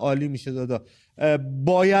کنن عالی میشه. دادا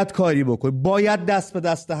باید کاری بکنیم، باید دست به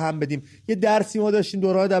دست هم بدیم. یه درسی ما داشتیم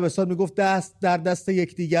دوره‌های دبستان میگفت دست در دست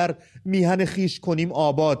یکدیگر میهن خیش کنیم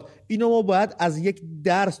آباد. اینو ما باید از یک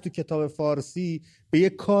درس تو کتاب فارسی به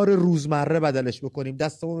یک کار روزمره بدلش بکنیم،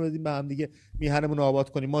 دستمون رو بدیم به هم دیگه میهنمون رو آباد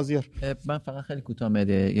کنیم. مازیار من فقط خیلی کوتاه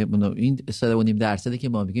این 3.5 درصدی که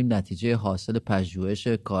ما میگیم نتیجه حاصل پژوهش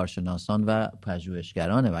کارشناسان و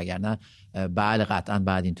پژوهشگرانه، وگرنه بله قطعا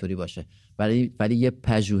بعد اینطوری باشه. ولی یه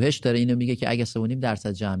پژوهش داره اینو میگه که اگه 3.5%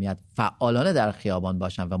 جمعیت فعالانه در خیابان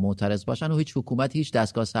باشن و معترض باشن و هیچ حکومتی، هیچ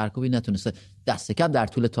دستگاه سرکوبی نتونسته دست کم در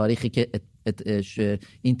طول تاریخی که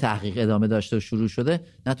این تحقیق ادامه داشته و شروع شده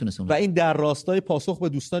نتونسته. و این در راستای پاسخ به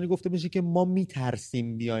دوستانی گفته میشه که ما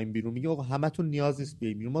میترسیم بیایم بیرون. میگه آقا همتون نیاز نیست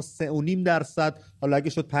بیایم بیرون. ما 3.5%، حالا اگه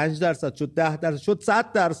شد 5%، شد 10%، شد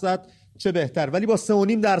 100%، چه بهتر. ولی با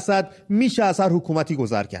 3.5% میشه از هر حکومتی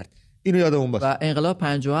گذر کرد. اینو یادمون باشه. و انقلاب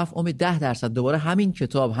 57 امید 10%. دوباره همین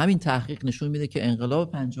کتاب، همین تحقیق نشون میده که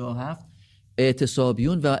انقلاب 57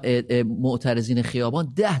 اعتصابیون و معترضین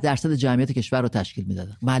خیابان 10% جمعیت کشور رو تشکیل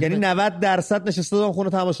میدادن. یعنی 90% نشسته بودن خونه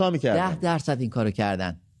تماشا میکردن. 10% این کارو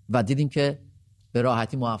کردن و دیدیم که به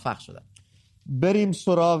راحتی موفق شدن. بریم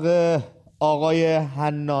سراغ آقای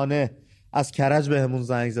حنانه از کرج بهمون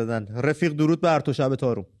زنگ زدن. رفیق درود بر تو، شب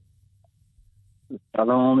تارو.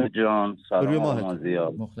 سلام امید جان. سلام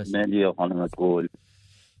مازیار، مدیا، خانم گل.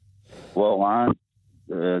 واقعا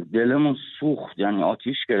دلمون سوخت، یعنی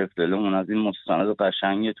آتیش گرفت دلمون از این مستند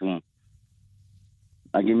قشنگتون.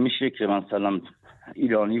 اگه میشه که مثلا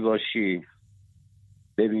ایرانی باشی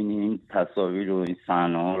ببینی این تصاویر رو، این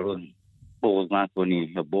صحنه ها رو، بغض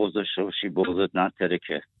نکنی یا بغض داشته باشی بغضت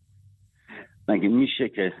نترکه. مگه میشه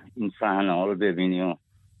که این صحنه ها رو ببینی و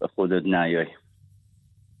به خودت نیای؟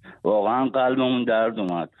 واقعا قلبمون درد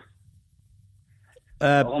اومد.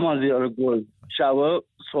 آقا مازیار گل، شبا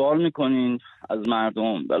سوال میکنین از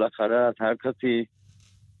مردم، بالاخره از هر کسی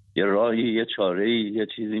یه راهی، یه چاره‌ای، یه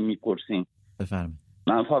چیزی میپرسین. بفرمایید.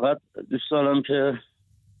 من فقط دوست دارم که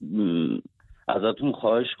ازتون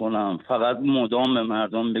خواهش کنم فقط مدام به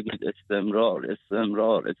مردم بگید استمرار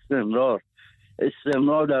استمرار استمرار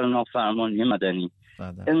استمرار در نافرمانی مدنی.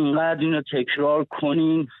 اینقدر اینو تکرار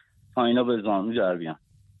کنین تا اینا به زانو در بیان.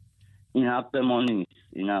 این حق ما نیست،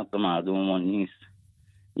 این حق مردم ما نیست.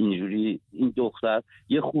 اینجوری این دختر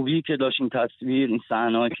یه خوبی که داشت این تصویر، این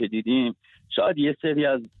صحنه‌ای که دیدیم، شاید یه سری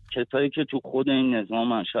از کسایی که تو خود این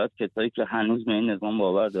نظامن، شاید کسایی که هنوز به این نظام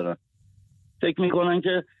باور دارن، فکر میکنن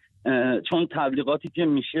که چون تبلیغاتی که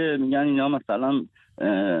میشه میگن اینا مثلا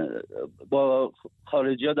با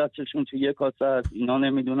خارجی‌ها دستشون تو یک کاسه است، اینا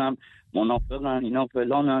نمیدونم منافقن، اینا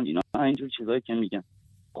فلانن، اینا اینجور چیزایی که میگن.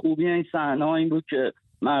 خوبی این صحنه‌ها این بود که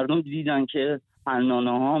مردم دیدن که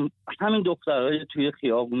حنانه ها همین دخترای توی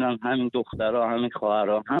خیابونن، همین دخترها، همین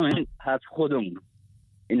خواهرها، همین از خودمون.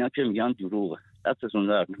 اینا که میگن دروغه. دستتون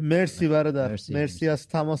درد. مرسی برادر، مرسی از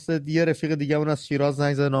تماس. یه رفیق دیگه اون از شیراز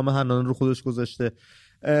زنگ زده، نام حنانه رو خودش گذاشته.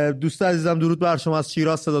 دوست عزیزم درود بر شما، از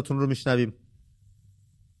شیراز صداتون رو میشنویم.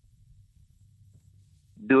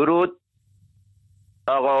 درود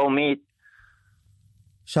آقا امید،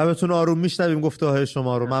 شبتون آروم. میشنویم گفته‌های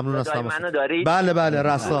شما رو. ممنون از تماس. بله بله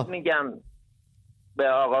رسا. میگم به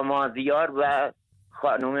آقا مازیار و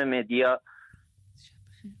خانم مدیا.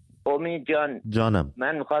 امید جانم،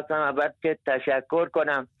 من میخواستم اول که تشکر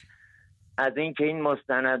کنم از اینکه این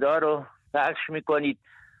مستندها رو پخش میکنید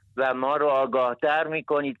و ما رو آگاهتر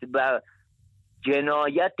میکنید و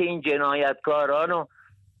جنایت این جنایتکاران رو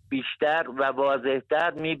بیشتر و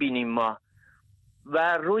واضحتر میبینیم ما.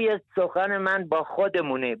 و روی سخن من با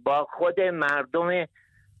خودمونه، با خود مردم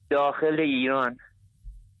داخل ایران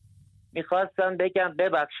میخواستم بگم،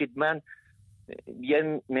 ببخشید من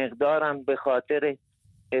یه مقدارم به خاطر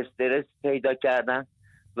استرس پیدا کردم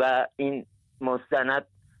و این مستند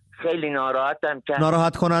خیلی ناراحتم کرد.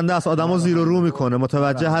 ناراحت کننده است، آدمو زیر و رو میکنه.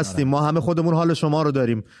 متوجه هستیم، ما همه خودمون حال شما رو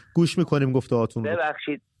داریم، گوش میکنیم گفتهاتون رو.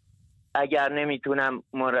 ببخشید اگر نمیتونم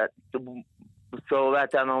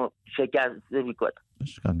صحبتمو شکسته میکنم،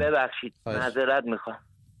 ببخشید، معذرت میخوام.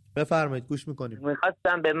 بفرمایید، گوش میکنیم.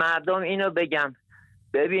 میخواستم به مردم اینو بگم،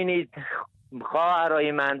 ببینید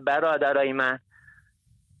خواهرای من، برادرای من،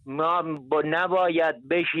 ما نباید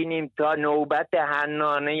بشینیم تا نوبت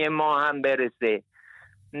حنانه ما هم برسه.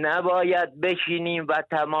 نباید بشینیم و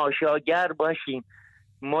تماشاگر باشیم.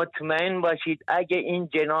 مطمئن باشید اگه این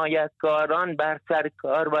جنایتکاران بر سر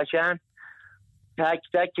کار باشن، تک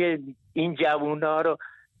تک این جوونا رو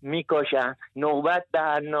میکشن. نوبت به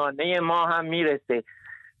حنانه ما هم میرسه،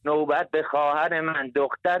 نوبت به خواهر من،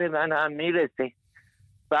 دختر من هم میرسه.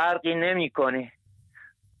 فرقی نمیکنه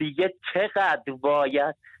دیگه. چقدر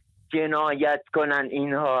باید جنایت کنن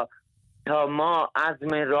اینها تا ما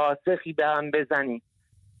عزم راسخی به هم بزنیم،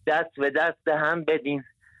 دست به دست هم بدیم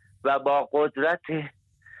و با قدرت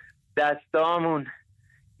دستامون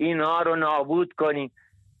اینها رو نابود کنیم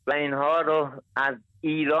و اینها رو از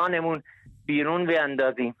ایرانمون بیرون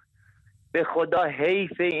بیندازیم. به خدا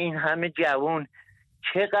حیف این همه جوان،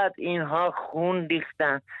 چقدر اینها خون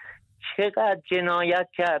ریختن، چقدر جنایت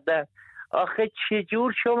کردن. آخه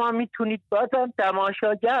چجور شما میتونید بازم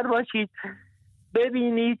تماشاگر باشید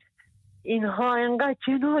ببینید اینها انقدر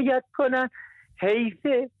جنایت کنن؟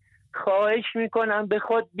 حیفه. خواهش میکنم به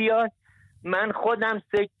خود بیاد. من خودم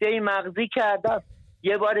سکته مغزی کردم،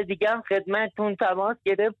 یه بار دیگه هم خدمتتون تماس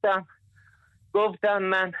گرفتم، گفتم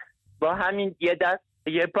من با همین یه دست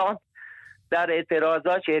یه پا در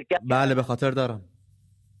اعتراضات شرکت. بله به خاطر دارم.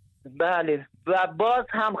 بله و باز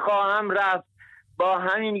هم خواهم رفت با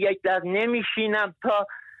همین یک دست. نمیشینم تا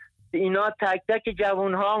اینا تک تک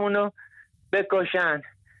جوانهامونو بکشن،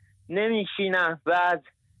 نمیشینم. و از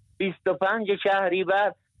 25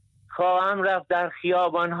 شهریور خواهم رفت در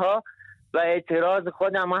خیابانها و اعتراض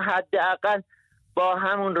خودم حداقل با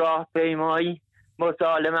همون راهپیمایی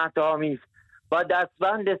مسالمت آمیز، با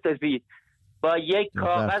دستبند سفید، با یک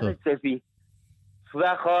کاغذ سفید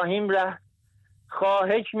و خواهیم رفت.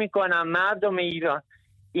 خواهش میکنم مردم ایران،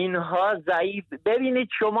 اینها ضعیف. ببینید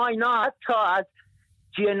شما، اینا حتی از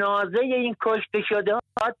جنازه این کشته شده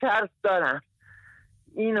ها ترس دارن.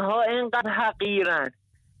 اینها اینقدر حقیرن،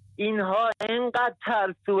 اینها اینقدر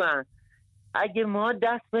ترسوان. اگه ما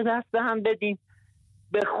دست به دست هم بدیم،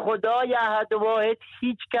 به خدای احد واحد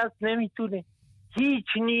هیچ کس نمیتونه، هیچ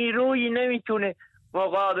نیرویی نمیتونه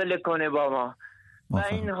مقابله کنه با ما. و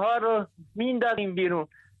اینها رو میندازیم بیرون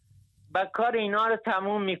و کار اینا رو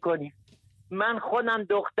تموم میکنیم. من خودم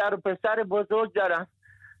دختر و پسر بزرگ دارم.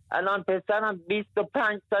 الان پسرم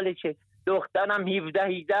 25 سالشه، دخترم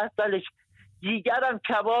 17-18 سالش. جیگرم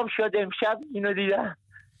کباب شد امشب اینو دیدم،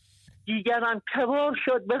 جیگرم کباب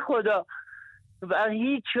شد به خدا و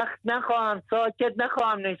هیچ وقت ساکت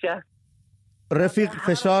نخواهم نشست. رفیق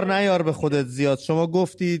فشار نیار به خودت زیاد. شما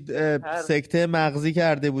گفتید سکته مغزی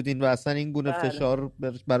کرده بودین و اصلا این گونه فشار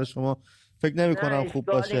برای شما فکر نمی کنم خوب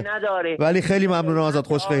باشه نداره. ولی خیلی ممنونم ازت،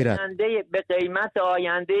 خوش غیرت. به قیمت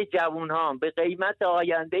آینده جوون ها، به قیمت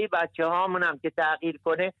آینده بچه هامونم که تغییر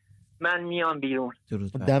کنه من میام بیرون.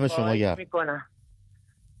 دم شما گرم.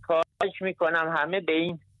 خواهش میکنم همه به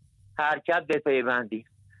این حرکت بپیوندید.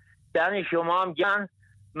 دم شما هم گرم.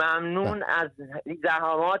 ممنون از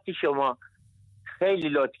زحمات شما، خیلی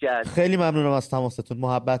لطف کرد. خیلی ممنونم از تماستون،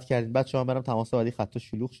 محبت کردین. بچه‌ها برام تماس بعدی خط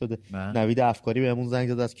شلوغ شده. نوید افکاری بهمون زنگ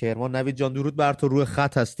زد از کرمان. نوید جان درود بر تو، روی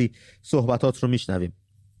خط هستی، صحبتات رو میشنویم.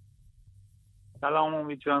 سلام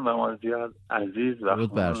امید جان و مازیار عزیز و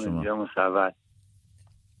خودمانی مصور.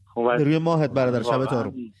 خوب روی ماهت برادر، شبت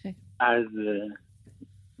آروم. از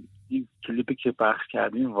این کلیپی که پخش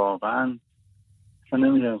کردیم واقعا اصلا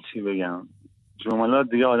نمیدونم چی بگم، جملات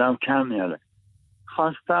دیگه آدم کم میاره.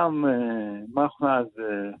 خواستم من خود از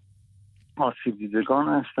آسیب دیدگان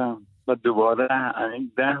هستم و دوباره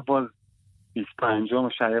 10 بار 25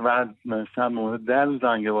 شهریور مثلا مورد 10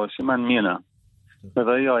 زنگ باشه من میرم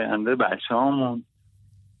برای آینده بچه هامون.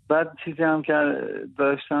 بعد چیزی هم که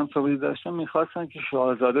داشتم میخواستم که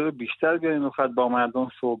شاهزاده رو بیشتر بیاریم بخواد با مردم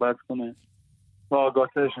صحبت کنه و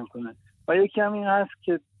آگاهترشون کنه. و یکی هم این هست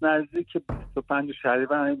که نزدیک 25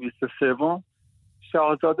 شهریور 23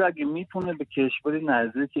 شاهزاده اگه میتونه به کشوری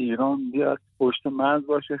نزدیک ایران بیاد پشت مرز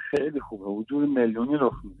باشه خیلی خوبه، حضور میلیونی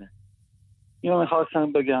رخ میده. اینو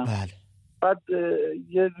میخواستم بگم. بله. بعد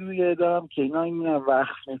یه روی دارم که اینا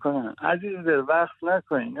وقف میکنن. عزیز وقف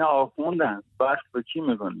نکنین، اینا آخوندن، وقف به کی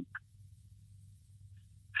میکنین؟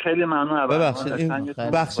 خیلی ممنون. ببخشید این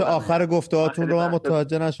بخش آخر گفتهاتون رو من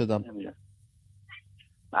متوجه نشدم.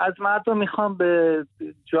 از مردم میخوام به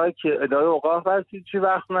جایی که اداره اوقاف هستی چی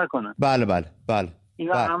وقف نکنن. بله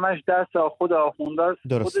اینا همش دست خود آخونداست،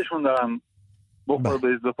 خودشون دارن بخور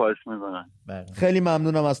بریز و پاس میکنن. خیلی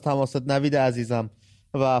ممنونم از تماست نوید عزیزم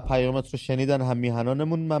و پیامت رو شنیدن هم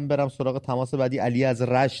میهنانمون. من برم سراغ تماس بعدی. علی از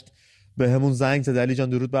رشت به همون زنگ زد. علی جان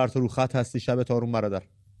درود بر تو، رو خط هستی، شبت آروم برادر.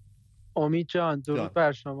 امید جان درود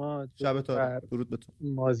بر شما، شبت آروم. درود به تو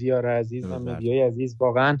مازیار عزیز و مدیای عزیز.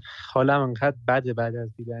 واقعا حالم انقدر بده بعد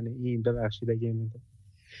از دیدن این، ببخشید اگه میگم.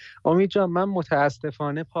 امید جان من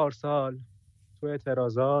متاسفانه پارسال تو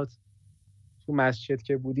اعتراضات تو مسجد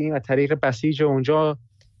که بودیم و طریق بسیج اونجا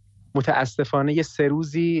متاسفانه یه 3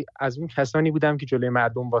 روزی از اون کسانی بودم که جلوی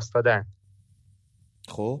مردم واسطادن.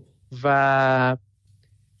 خب و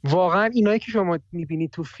واقعا اینایی که شما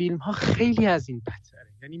میبینید تو فیلم ها خیلی از این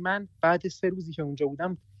بدتره. یعنی من بعد 3 روزی که اونجا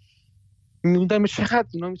بودم میدونم چقدر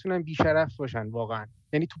اینا میتونن بیشرف باشن واقعا.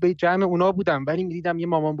 یعنی تو به جمع اونا بودم ولی میدیدم یه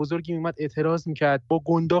مامان بزرگی میومد اعتراض میکرد، با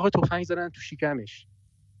گنداق تفنگ زدن تو شکمش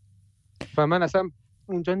و من اصلا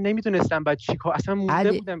اونجا نمیدونستم بعد چیکار، اصلا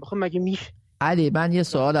مونده بودم بخوام مگه میشه. علی من یه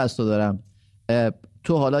سوال از تو دارم.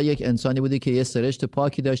 تو حالا یک انسانی بودی که یه سرشت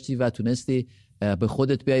پاکی داشتی و تونستی به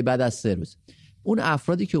خودت بیای بعد از 3 روز. اون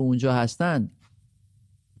افرادی که اونجا هستن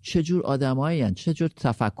چه جور آدمایی هستن؟ چه جور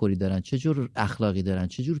تفکری دارن؟ چه جور اخلاقی دارن؟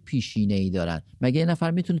 چه جور پیشینه‌ای دارن؟ مگه یه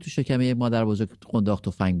نفر میتونه تو شکم یه مادر بزرگ قنداق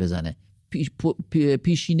تفنگ بزنه؟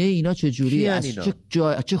 پیشینه اینا چه جوری از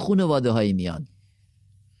چه خانواده‌هایی میان؟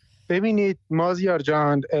 ببینید مازیار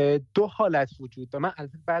جان 2 حالت وجود داره. من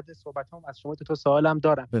البته بعد صحبتام از شما 2 سوالم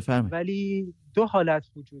دارم. بفرمایید. ولی 2 حالت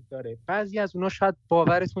وجود داره. بعضی از اونا شاید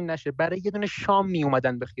باورتون نشه برای یه دونه شام می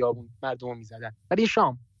اومدن به خیابون مردمو میزدن. برای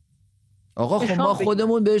شام. آقا خب ما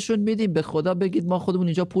خودمون بهشون میدیم، به خدا بگید ما خودمون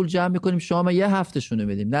اینجا پول جمع میکنیم شام یه هفتهشونو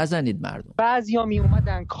میدیم، نزنید مردم. بعضیا می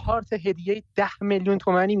اومدن کارت هدیه 10 میلیون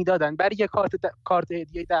تومانی میدادن، برای یه کارت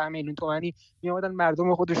هدیه 10 میلیون تومانی می اومدن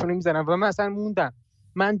مردم خودشونو میزنن و من اصلا موندم.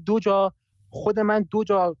 من 2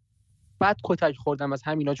 جا بد کتک خوردم از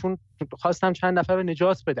همینا، چون خواستم چند نفر رو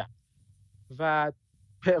نجات بدم و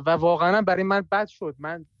واقعا برای من بد شد.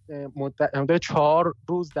 من مدت 4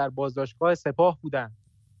 روز در بازداشتگاه سپاه بودم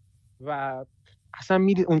و اصلا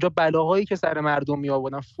میدید اونجا بلاهایی که سر مردم می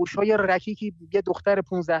آوردن، فحش‌های رکیکی. یه دختر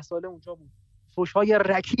 15 ساله اونجا بود، فحش‌های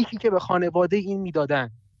رکیکی که به خانواده این میدادن.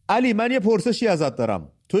 علی من یه پرسشی ازت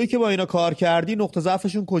دارم، تویی که با اینا کار کردی نقطه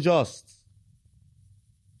ضعفشون کجاست؟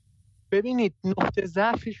 ببینید نقطه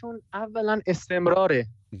ضعفشون اولا استمراره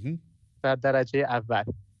در درجه اول.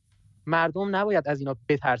 مردم نباید از اینا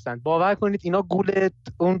بترسن. باور کنید اینا گول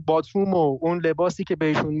اون باتروم و اون لباسی که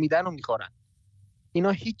بهشون میدن رو میخورن. اینا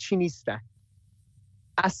هیچی نیستن.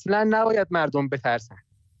 اصلا نباید مردم بترسن.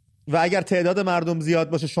 و اگر تعداد مردم زیاد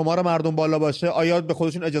باشه، شمار مردم بالا باشه، آیا به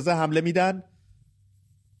خودشون اجازه حمله میدن؟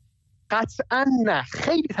 قطعا نه.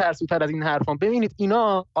 خیلی ترسوتر از این حرفان. ببینید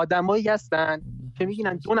اینا آدمایی هستن که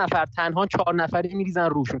میگینن 2 نفر تنها 4 نفری میریزن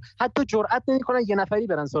روشون. حتی جرئت نمیکنن 1 نفری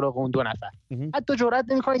برن سراغ اون 2 نفر. حتی جرئت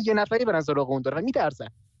نمیکنن 1 نفری برن سراغ اون 2 نفر. میترسن.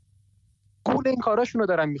 گول این کاراشونو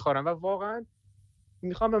دارن میخورن و واقعا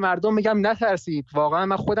میخوام به مردم بگم نترسید. واقعا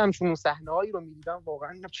من خودم چون صحنه‌هایی رو می‌دیدم،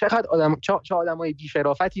 واقعا چقدر چه آدمای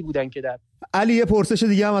بی‌شرافتی بودن که در. علی یه پرسش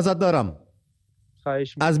دیگه هم ازت دارم.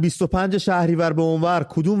 خواهش می‌کنم. از 25 شهریور به اونور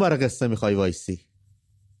کدوم ور قصه می‌خوای وایسی؟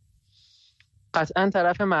 قطعا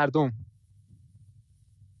طرف مردم.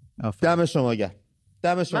 دم شما گرم.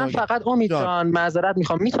 من فقط امید جان معذرت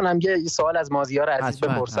میخوام، میتونم یه سوال از مازیار عزیز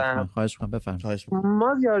بپرسم؟ خواهش می‌کنم بفرمایید.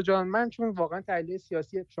 مازیار جان، من چون واقعا تحلیل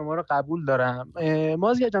سیاسی شما رو قبول دارم.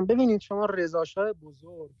 مازیار جان ببینید، شما رضا شاه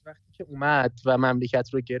بزرگ وقتی که اومد و مملکت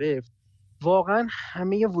رو گرفت، واقعا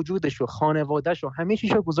همه وجودش و خانواده‌ش و همه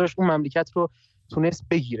چیزو گذاشت اون مملکت رو تونست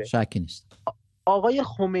بگیره. شکی نیست. آقای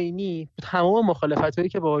خمینی تمام مخالفتایی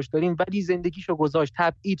که باهاش داریم ولی زندگیشو گذاشت،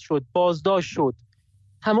 تبعید شد، بازداشت شد،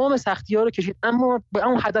 تمام سختی‌ها رو کشید، اما به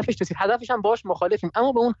اون هدفش رسید. هدفش هم باهاش مخالفیم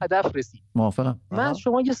اما به اون هدف رسید. موافقم. من از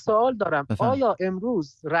شما یه سوال دارم. آیا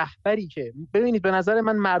امروز رهبری که ببینید، به نظر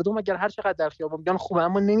من مردم اگر هر چقدر در خیابان بیان خوبه،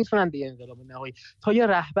 اما نمیتونن به انقلاب نهایی تا یه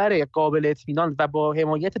رهبر قابل اطمینان و با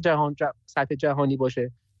حمایت سطح جهانی باشن.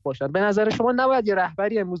 به نظر شما نباید یه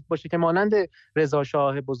رهبری امروز باشه که مانند رضا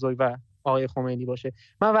شاه بزرگ و آقای خمینی باشه؟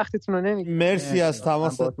 من وقتتون رو نمیگیرم. مرسی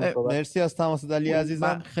از تماس علی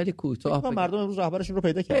عزیزم. خیلی کوتاه. مردم امروز رهبرشون رو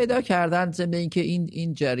پیدا کردن. ضمن اینکه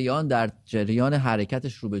این جریان در جریان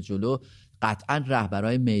حرکتش رو به جلو قطعا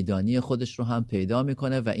رهبرای میدانی خودش رو هم پیدا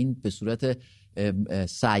میکنه و این به صورت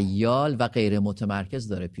سیال و غیر متمرکز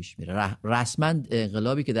داره پیش میره. رسما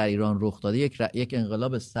انقلابی که در ایران رخ داده یک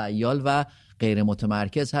انقلاب سیال و غیر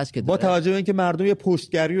متمرکز هست که با توجه به اینکه مردم یه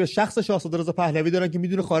پشتگری و شخص شاهزاده رضا پهلوی دارن که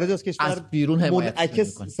میدونه خارج از کشور از بیرون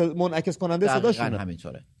منعکس کننده صداشونه.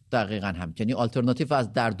 دقیقاً همینطوره. یعنی آلترناتیو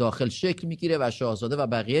از در داخل شکل میگیره و شاهزاده و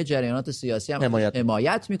بقیه جریانات سیاسی هم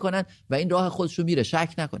حمایت میکنن و این راه خودش رو میره،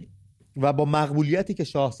 شک نکنید. و با مقبولیتی که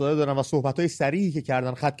شاهزاده دارن و صحبت‌های صریحی که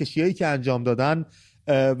کردن، خطکشیایی که انجام دادن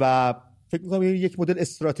و فکر می‌کنم یک مدل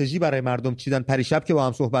استراتژی برای مردم چیدن. پریشب که با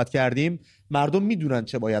هم صحبت کردیم، مردم میدونن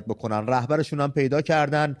چه باید بکنن، رهبرشون هم پیدا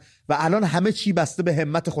کردن و الان همه چی بسته به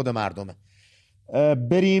همت خود مردمه.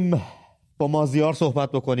 بریم با مازیار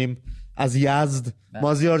صحبت بکنیم از یزد.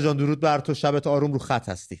 مازیار جان درود بر تو، شبت آروم، رو خط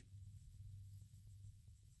هستی.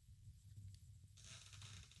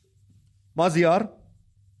 مازیار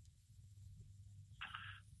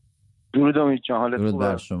درود امید جان، حالت خوبه؟ درود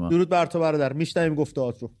بر شما. درود بر تو برادر، میشنویم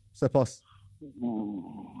گفته‌هات رو. سپاس.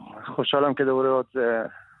 خوشحالم که دوباره باهات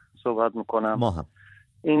صحبت میکنم. ما هم.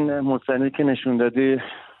 این مستندی که نشون دادی،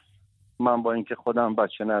 من با اینکه خودم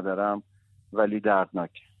بچه ندارم ولی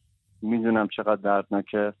دردناک، میدونم چقدر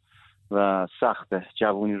دردناکه و سخته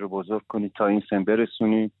جوونی رو بزرگ کنی تا این سن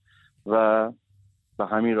برسونی و به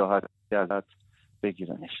همین راحتی ازت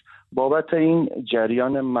بگیرنش. بابت این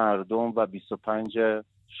جریان مردم و 25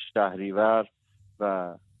 شهریور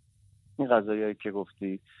و این قضایایی که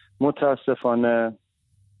گفتی، متاسفانه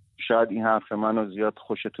شاید این حرف منو زیاد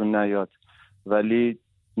خوشتون نیاد ولی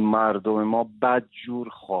مردم ما بدجور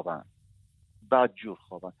خوابن.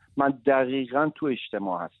 من دقیقاً تو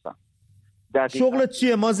اجتماع هستم. شغلت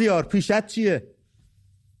چیه مازیار؟ پیشت چیه؟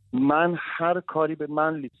 من هر کاری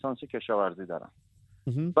من لیسانس کشاورزی دارم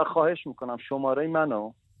و خواهش میکنم شماره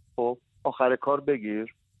منو خب آخر کار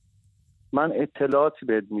بگیر، من اطلاعاتی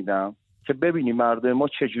بهت میدم که ببینی مردم ما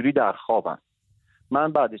چجوری در خوابن.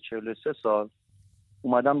 من بعد 43 سال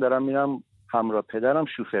اومدم دارم میرم همراه پدرم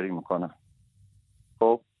شوفری میکنم.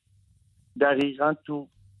 خب دقیقاً تو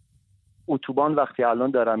اتوبان وقتی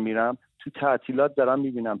الان دارم میرم، تو تعطیلات دارم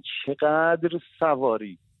میبینم چقدر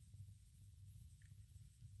سواری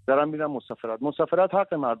دارم میرم مسافرت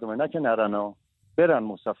حق مردمه، نه که نرنا برن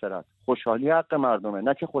مسافرت. خوشحالی حق مردمه،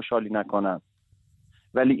 نه که خوشحالی نکنن.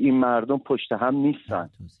 ولی این مردم پشت هم نیستن.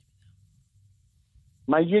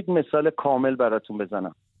 من یک مثال کامل براتون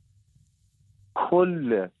بزنم.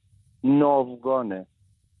 کل ناوگان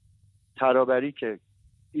ترابری که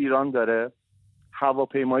ایران داره،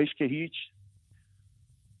 هواپیماییش که هیچ،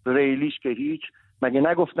 ریلیش که هیچ، مگه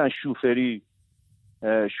نگفتن شوفری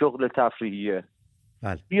شغل تفریحیه؟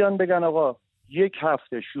 بله. بیان بگن آقا یک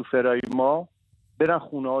هفته شوفرای ما برن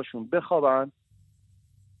خونه هاشون بخوابن،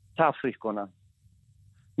 تفریح کنن.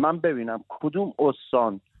 من ببینم کدوم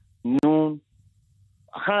استان نون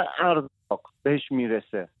هر ارزاق بهش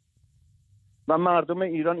میرسه. و مردم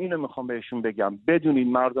ایران اینو میخوام بهشون بگم،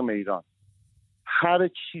 بدونین مردم ایران هر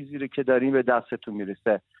چیزی رو که دارین به دستتون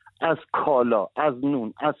میرسه. از کالا، از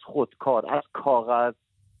نون، از خودکار، از کاغذ،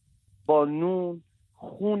 با نون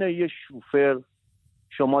خون یه شوفر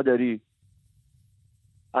شما داری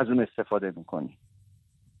از اون استفاده میکنی.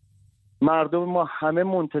 مردم ما همه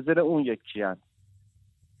منتظر اون یکی هست.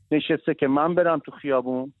 نشسته که من برم تو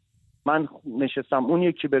خیابون، من نشستم اون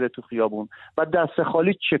یکی بره تو خیابون و دست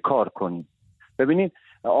خالی چه کار کنیم. ببینید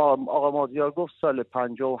آقا مازیار گفت سال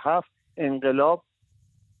 57 انقلاب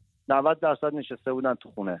 90% نشسته بودن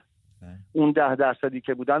تو خونه. اون 10%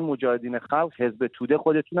 که بودن مجاهدین خلق، حزب توده،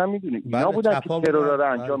 خودتون هم میدونید اینا بودن که ترور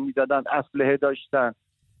رو انجام میدادن، اسلحه داشتن.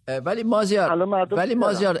 ولی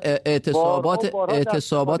مازیار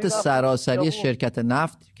اعتصابات سراسری شرکت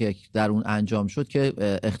نفت که در اون انجام شد که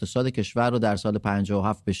اقتصاد کشور رو در سال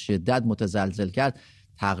 57 به شدت متزلزل کرد،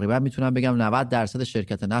 تقریبا میتونم بگم 90%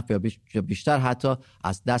 شرکت نفت یا بیشتر حتی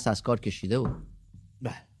از کار کشیده بود.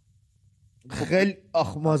 خیلی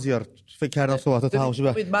مازیار فکر کردم صحبتات تمام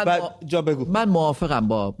شد. جا بگو. من موافقم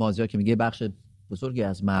با مازیار که میگه بخش بزرگی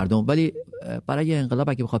از مردم، ولی برای انقلاب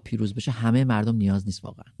اگه بخواد پیروز بشه همه مردم نیاز نیست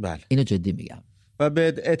واقعا. بله. اینو جدی میگم. و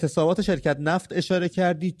به اعتصابات شرکت نفت اشاره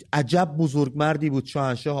کردید. عجب بزرگ مردی بود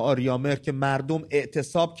شاهنشاه آریامهر که مردم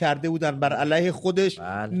اعتصاب کرده بودن بر علیه خودش.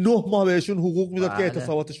 بله. 9 ماه بهشون حقوق میداد که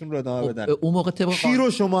اعتصاباتشون رو ادامه بدن. اون موقع کی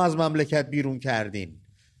رو شما از مملکت بیرون کردین؟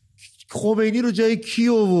 خمینی رو جای کی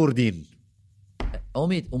آوردین؟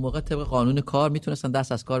 امید اون موقع طبق قانون کار میتونستن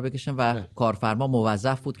دست از کار بکشن و کارفرما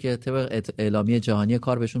موظف بود که طبق اعلامیه جهانی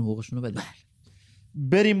کار بهشون حقوقشون رو بده.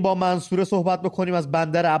 بریم با منصور صحبت بکنیم. از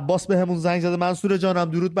بندر عباس بهمون زنگ زده. منصور جانم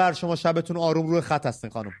درود بر شما، شبتون آروم. روی خط هستین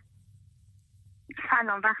خانم.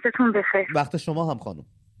 سلام، وقتتون بخیر. وقت شما هم خانم.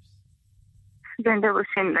 زنده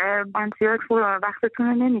باشین. من زیاد وقتتون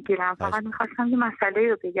رو نمیگیرم، فقط میخواستم یه مسئله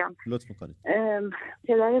رو بگم. لطف میکنید.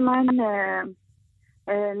 پدر من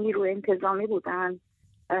نیرو انتظامی بودن،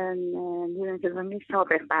 نیرو انتظامی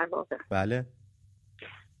سابق در واقع. بله.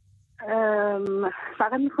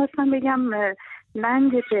 فقط میخواستم بگم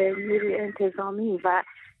لنگ به نیروی انتظامی و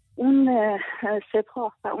اون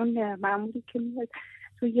سپاه و اون ماموری که میاد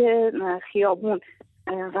توی خیابون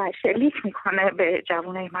و شلیک میکنه به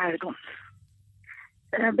جوانای مردم،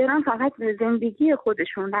 برن فقط زندگی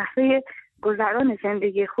خودشون، لحظه گذران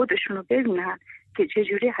زندگی خودشون رو ببینن که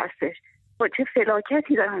چجوری هستش، با چه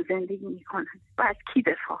فلاکتی دارن زندگی میکنن و از کی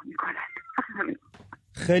دفاع میکنن.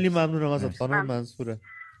 خیلی ممنونم ازت خانم منصوره،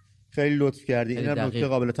 خیلی لطف کردی. این هم نکته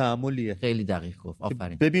قابل تأملیه. خیلی دقیق گفت.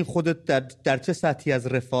 آفرین. ببین خودت در چه سطحی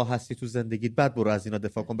از رفاه هستی تو زندگیت، بعد برو از اینا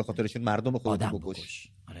دفاع کن، به خاطرشون مردم خودت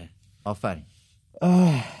بکش. آره آفرین.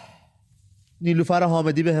 نیلوفر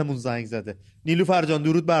حامدی به همون زنگ زده. نیلوفر جان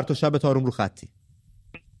درود بر تو، شب آروم رو خطی.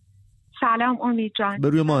 سلام امید جان. به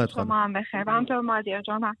روی ماهت خانم. شما هم بخیر. و همطور مازیار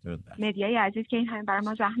جان، مدیای عزیز که این همه برای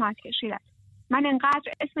ما زحمت کشیدن. من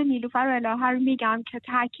انقدر اسم نیلوفر و الهه رو میگم که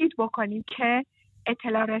تاکید بکنیم که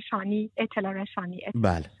اطلاع رسانی.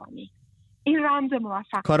 بله. این رمز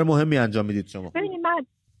موفق. کار مهمی انجام میدید شما. ببینید من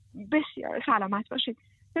بسیار سلامت باشید.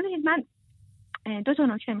 ببینید من 2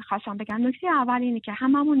 نکته میخواستم بگم. نکته اول اینه که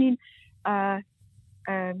هممون این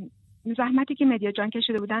زحمتی که مدیا جان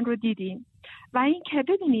کشیده بودن رو دیدیم و این که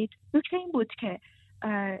ببینید نکته این بود که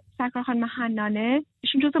سرکار خانم حنانه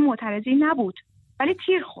ایشون جزء معترضین نبود ولی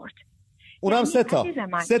تیر خورد. اونم 3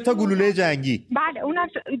 تا گلوله جنگی. بله اونم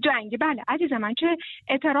جنگی. بله عزیز من، چه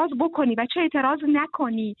اعتراض بکنی و چه اعتراض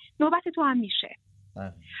نکنی نوبت تو هم میشه.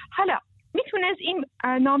 حالا میتونست این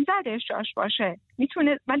نامزدش جاش باشه،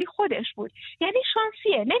 میتونه، ولی خودش بود. یعنی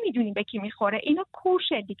شانسیه، نمیدونیم به کی میخوره. اینا کور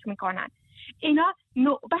شلیک میکنن، اینا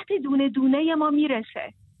نوبت دونه دونه ما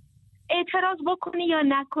میرسه. اعتراض بکنی یا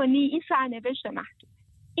نکنی این سرنوشت محدود.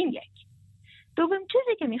 این یک. دوم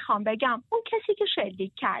چیزی که میخوام بگم، اون کسی که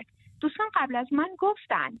شلیک کرد، دوستان قبل از من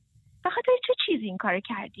گفتن به خاطر چه چیزی این کار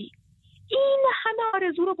کردی؟ این همه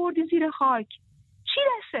آرزو رو بردی زیر خاک. چی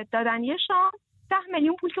دستت دادن؟ یه شام 10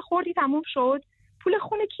 میلیون پول که خوردی تموم شد؟ پول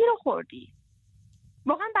خون کی رو خوردی؟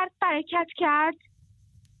 واقعا برکت کرد؟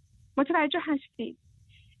 متوجه هستی؟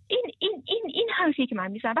 این حرفی که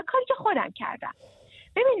من میزنم و کاری که خودم کردم.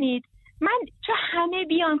 ببینید من چه همه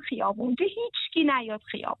بیان خیابون، چه هیچکی نیاد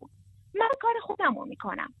خیابون، من کار خودم رو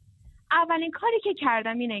میکنم. اولین کاری که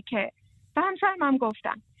کردم اینه که به همسرم هم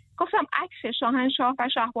گفتم عکس شاهنشاه و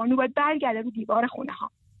شهبانو باید برگرده رو دیوار خونه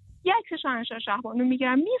ها. یک عکس شاهنشاه شهبانو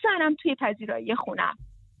میگیرم میزنم توی پذیرایی خونم.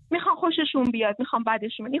 میخوام خوششون بیاد، میخوام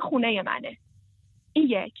بدشون بیاد، این خونه منه. این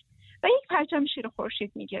یک. و یک پرچم شیر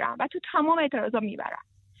خورشید میگیرم و تو تمام اعتراضا میبرم،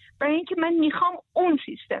 برای اینکه من میخوام اون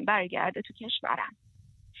سیستم برگرده تو کشورم.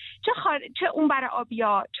 چه اون برای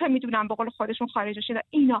آبیا، چه میدونم به قول خودشون خارجی شده،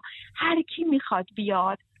 اینا هر کی میخواد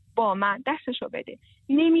بیاد با من دستشو بده،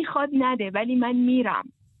 نمیخواد نده، ولی من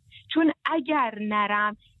میرم. چون اگر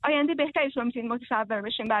نرم آینده بهتری رو میتونید متصور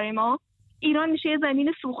بشین برای ما. ایران میشه یه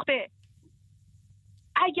زمین سوخته.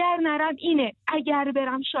 اگر نرم اینه، اگر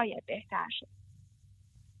برم شاید بهتر شد.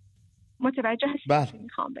 متوجه هستید چی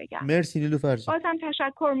میخوام بگم؟ مرسی نیلوفر جان. بازم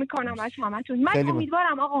تشکر میکنم از همتون. من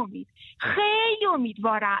امیدوارم آقا امید، خیلی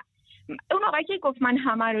امیدوارم. اون آقایی که گفت من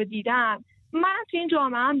همه رو دیدم، من تو این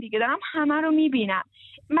جامعه هم دیگه دارم همه رو میبینم.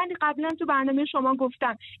 من قبلا تو برنامه شما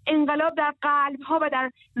گفتم انقلاب در قلب‌ها و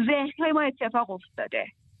در ذهن‌های ما اتفاق افتاده.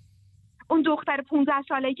 اون دختر 15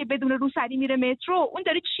 ساله‌ای که بدون روسری میره مترو، اون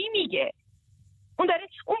داره چی میگه؟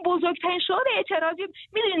 اون بزرگترین شعار اعتراضی.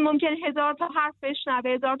 میدونید ممکنه 1000 تا حرف بشنوه،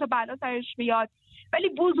 1000 تا بلا سرش بیاد، ولی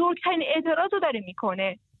بزرگترین اعتراض رو داره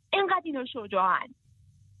میکنه. اینقدر اینا شجاعن.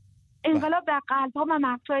 انقلاب در قلب‌ها و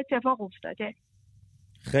مغزها اتفاق افتاده.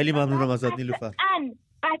 خیلی ممنونم ازت نیلوفر.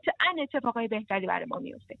 قطعاً اتفاقای بهتری برای ما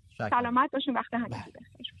میفته. سلامت باشین، وقت همگی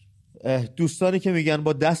بخیر. دوستانی که میگن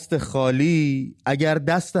با دست خالی، اگر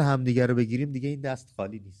دست همدیگه رو بگیریم دیگه این دست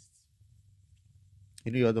خالی نیست.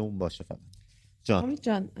 اینو یادمون باشه. فقط امید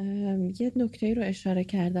جان یه نکته رو اشاره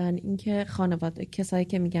کردن، اینکه خانواده کسایی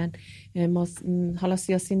که میگن ما حالا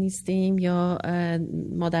سیاسی نیستیم یا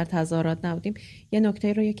ما در تظاهرات نبودیم، یه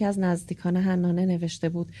نکته رو یکی از نزدیکان حنانه نوشته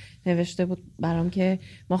بود برام که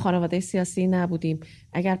ما خانواده سیاسی نبودیم.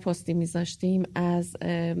 اگر پستی میذاشتیم از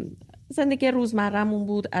زندگی روزمره‌مون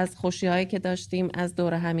بود، از خوشی‌هایی که داشتیم، از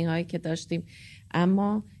دور همی‌هایی که داشتیم،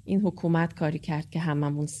 اما این حکومت کاری کرد که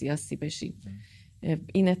هممون سیاسی بشیم.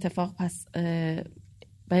 این اتفاق پس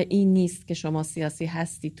و این نیست که شما سیاسی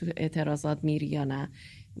هستی تو اعتراضات میری یا نه.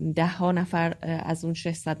 10 نفر از اون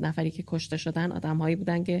 600 نفری که کشته شدن آدم‌هایی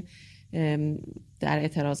بودن که در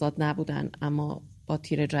اعتراضات نبودن اما با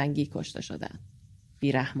تیر جنگی کشته شدن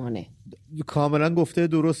بیرحمانه. کاملا گفته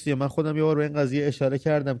درستیه. من خودم یه بار به این قضیه اشاره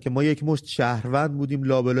کردم که ما یک مشت شهروند بودیم،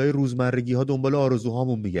 لابلای روزمرگی ها دنبال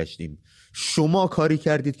آرزوهامون میگشتیم. شما کاری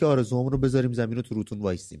کردید که آرزوهامون رو بذاریم زمین و تو روتون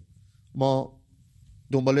وایسیم. ما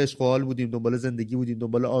دنبال اشغال بودیم، دنبال زندگی بودیم،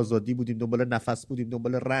 دنبال آزادی بودیم، دنبال نفس بودیم،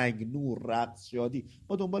 دنبال رنگ، نور، رقص، شادی.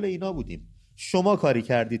 ما دنبال اینا بودیم. شما کاری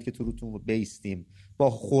کردید که تو روتون بیستیم با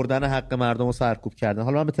خوردن حق مردم و سرکوب کردن.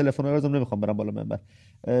 حالا من به تلفن لازم نمیخوام برم بالا منبر،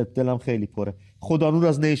 دلم خیلی پره. خدا نور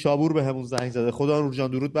از نیشابور به همون زنگ زده. خدا نور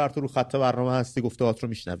جان درود بر تو، رو خط برنامه هستی، گفته‌هات رو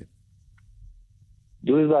میشنویم.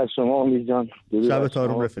 درود بر شما امید جان. شب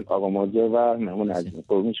تارم رفیق. آقا مازیار و مهمون عزیز،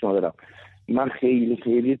 قربون شما برم. من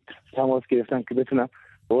خیلی تماس گرفتم که بتونم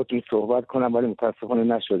باهاتون صحبت کنم ولی متاسفانه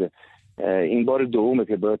نشده. این بار دومه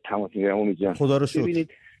که باهات تماس میگیرم امید جان. خدا رو شکر. ببینید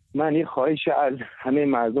من یه خواهش از همه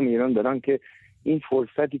مردم ایران دارم که این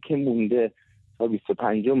فرصتی که مونده تا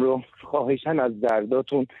 25 رو خواهشاً از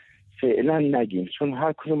درداتون فعلا نگیم، چون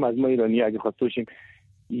هر کدوم از ما ایرانی اگه خواسته باشیم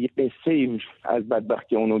یه قصه از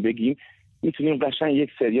بدبختی اونو بگیم میتونیم قشنگ یک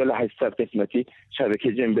سریال 800 قسمتی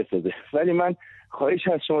شبکه جن بسازه. ولی من خواهش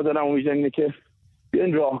از شما دارم امید جان اینه که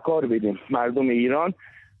بیاین راهکار بدیم. مردم ایران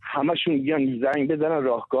همشون بیان زنگ بزنن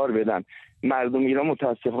راهکار بدن. مردم ایران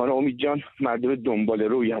متاسفانه امید جان مردم دنبال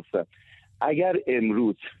روی هستن. اگر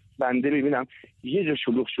امروز بنده ببینم یه جا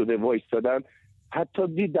شلوغ شده وایستادن، حتی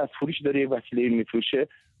دید دست فروش داره یه وسیله میفروشه،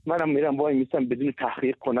 منم میرم وای میستم بدون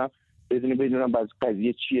تحقیق کنم، بدونم باز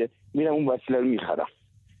قضیه چیه، میرم اون وسیله رو میخرم.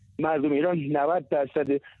 مردم ایران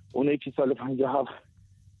 90% اونایی که سال 57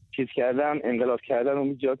 چیز کردن، انقلاب کردن و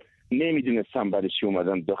میجاد نمیدونستم برای چی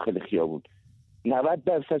اومدن داخل خیابون.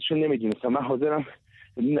 90%شون نمیدونستم. من حاضرم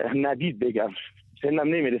ندید بگم، سنم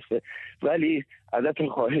نمیرسه، ولی ازتون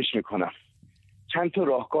خواهش میکنم چند تا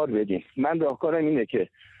راهکار بدین. من راهکارم اینه که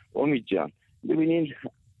امید جان ببینین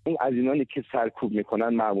اون عزیزانی که سرکوب میکنن،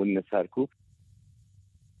 معمولین سرکوب،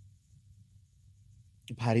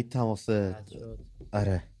 پرید تماسه.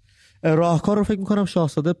 آره راهکار رو فکر میکنم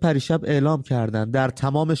شاهزاده پریشب اعلام کردن در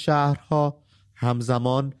تمام شهرها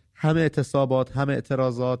همزمان، همه اعتصابات، همه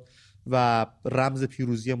اعتراضات و رمز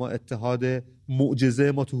پیروزی ما اتحاد،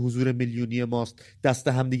 معجزه ما تو حضور میلیونی ماست. دست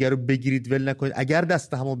همدیگه رو بگیرید، ول نکنید. اگر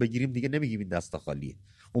دست همو بگیریم دیگه نمیگیم این دست خالیه.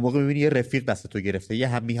 اون موقع میبینی یه رفیق دست تو گرفته، یه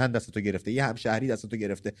هم میهن دست تو گرفته، یه همشهری دست تو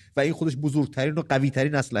گرفته و این خودش بزرگترین و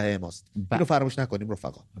قوی‌ترین اسلحه ماست. اینو فراموش نکنیم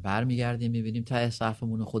رفقا. برمیگردیم میبینیم ته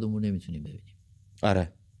صفمون رو خودمون نمیتونیم ببینیم.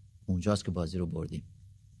 آره اونجاست که بازی رو بردیم.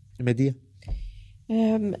 مدیا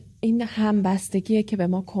این همبستگیه که به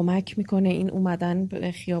ما کمک میکنه. این اومدن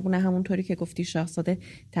به خیابون همونطوری که گفتی شاهزاده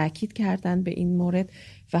تاکید کردن به این مورد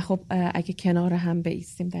و خب اگه کنار هم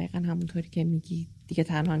بایستیم دقیقا همونطوری که میگی دیگه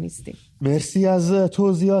تنها نیستیم. مرسی از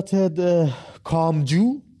توضیحات.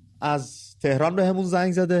 کامجو از تهران به همون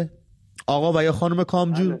زنگ زده. آقا و یا خانم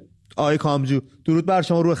کامجو. آقای کامجو درود بر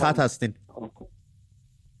شما، روی خط هستین.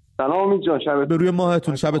 سلام امید جان، شبتون به روی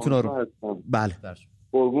ماهتون، شبتون آروم. بله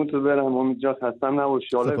قربون تو برم امید جان، خستم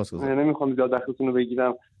نباشی. حالا نمیخوام زیاد وقتتون رو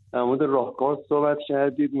بگیرم. در مورد راهکار صحبت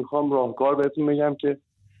کردید، میخوام راهکار بهتون بگم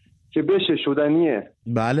که بشه، شدنیه.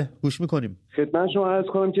 بله گوش میکنیم. خدمت شما عرض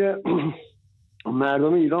کنم که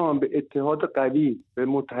مردم ایران به اتحاد قوی، به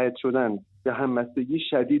متحد شدن، به همبستگی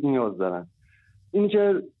شدید نیاز دارن. این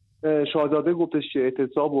که شاهزاده گفتش که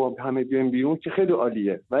اعتصاب و همه بیایم بیرون که خیلی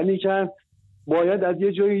عالیه، ولی که باید از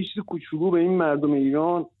یه جایی چیز کوچولو به این مردم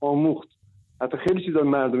ایران آموخت. حتی خیلی چیزا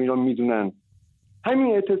مردم ایران میدونن.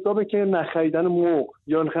 همین اعتصابه که نخریدن مرغ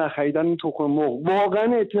یا نخریدن تخم مرغ،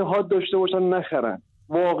 واقعا اتحاد داشته باشن نخرن،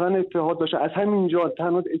 واقعا اتحاد داشته. از همینجا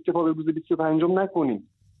تنها اکتفا به روز 25 نکنیم،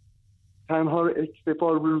 تنها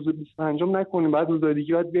اکتفا به روز 25 نکنیم، بعد روزهای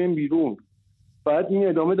دیگه باید بیایم بیرون، بعد این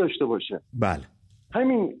ادامه داشته باشه. بله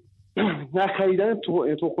همین نخریدن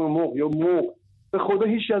تخم مرغ یا مرغ، به خدا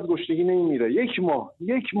هیچ از گشنگی نمیره. یک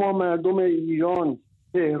ماه مردم ایران،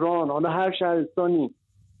 تهران، حالا هر شهرستانی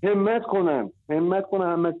همت کنن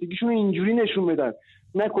همبستگیشون اینجوری نشون بدن.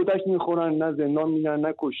 نه کتک میخورن، نه زندان میرن،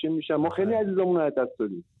 نه کشته میشن. ما خیلی عزیزمون رو از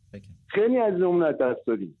دست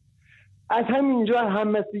دادیم. از همینجا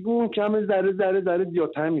همبستگیمون کم ذره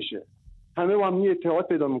زیادتر میشه. همه با هم اتحاد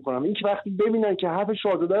پیدا میکنن. این که وقتی ببینن که حرف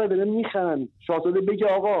شاهزاده رو داره میخرن، شاهزاده بگه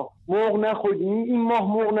آقا مرغ نخورید، این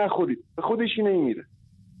ماه مرغ نخورید، به خودش نمیره.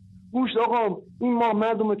 گوش آقا، این ماه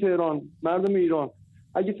مردم تهران، مردم ایران،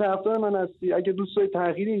 اگه طرفدار من هستی، اگه دوست داری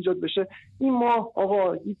تغییری ایجاد بشه، این ماه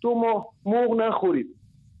آقا، این 2 ماه مرغ نخورید.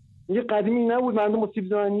 یه قدیمی نبود مردم با سیب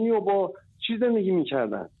زمینی و با چیز زندگی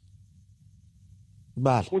میکردن.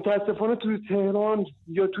 بله. متاسفانه تو تهران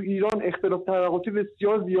یا تو ایران اختلاف طبقاتی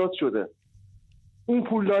بسیار زیاد شده. اون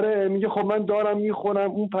پول داره میگه خب من دارم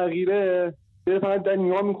میخورم، اون فقیره داره فقط در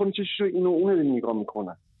نگاه میکنه چششو اینو اون رو نگاه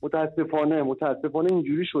میکنه. متاسفانه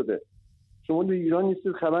اینجوری شده. شما تو ایران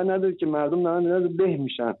نیستید، خبر ندارید که مردم دارن له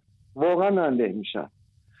میشن، واقعا دارن له میشن.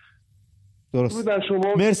 درست.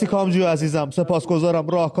 مرسی کامجو عزیزم، سپاسگزارم.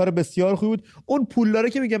 راهکار بسیار خوبی بود. اون پولداره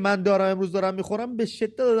که میگه من دارم امروز دارم میخورم، به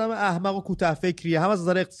شدت آدم احمق و کوتاه فکریه، هم از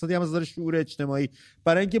نظر اقتصادی هم از نظر شعور اجتماعی.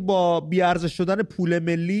 برای اینکه با بی‌ارزش شدن پول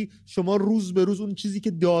ملی شما روز به روز اون چیزی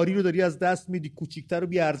که داری رو داری از دست میدی، کوچیک‌تر و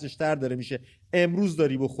بی‌ارزش‌تر داره میشه. امروز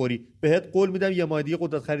داری بخوری، بهت قول میدم یه ماه دیگه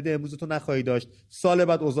قدرت خرید امروز تو نخواهی داشت، سال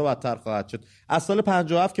بعد اوضاع بدتر خواهد شد. از سال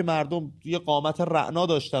 57 که مردم یه قامت رعنا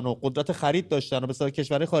داشتن و قدرت خرید داشتن و به سر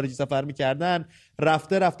کشورهای خارجی سفر می‌کردن،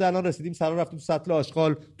 رفته الان رسیدیم سالن رفتیم تو سطل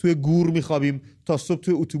آشغال، توی گور میخوابیم، تا صبح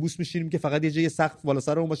توی اتوبوس میشینیم که فقط یه جای سقف بالا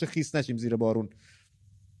سرمون باشه خیس نشیم زیر بارون.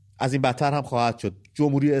 از این بدتر هم خواهد شد.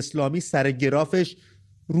 جمهوری اسلامی سر گرافش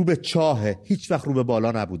رو به چاهه، هیچ وقت رو به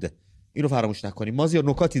بالا نبوده. اینو فراموش نکنیم. مازیار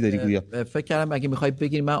نکاتی داری گویا؟ فکر کردم اگه میخوای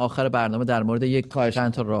بگیری من آخر برنامه در مورد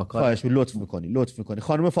چند تا راهکار. خواهش لطف میکنی.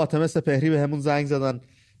 خانم فاطمه سپهری بهمون زنگ زدن،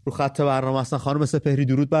 رو خط برنامه هستن. خانم سپهری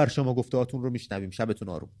درود بر شما، گفته‌هاتون رو میشنویم. شبتون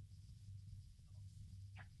آروم.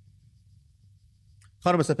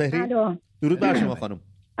 خانم سپهری الو. درود بر شما خانم.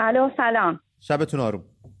 الو سلام، شبتون آروم.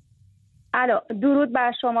 الو درود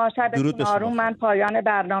بر شما، شبتون آروم. شما. من پایان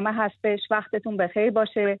برنامه هستش، وقتتون بخیر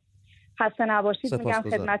باشه، خسته نباشید. میگم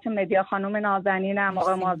خدمت مدیا خانم نازنینم،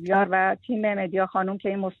 آقا مازیار و تیم مدیا خانم که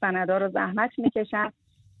این مستندا رو زحمت میکشن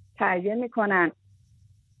تهیه میکنن.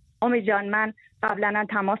 امید جان، من قبلا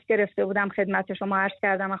تماس گرفته بودم خدمت شما، عرض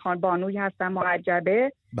کردم من خانم بانوی هستم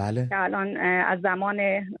معجبه. بله. که الان از زمان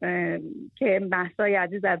که مهسای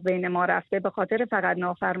عزیز از بین ما رفته به خاطر فقط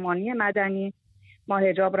نافرمانی مدنی ما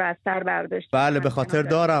حجاب رو از سر برداشتیم. بله به خاطر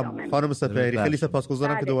دارم خانم سپهری، خیلی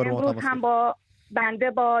سپاسگزارم که دوباره ما تماس هم با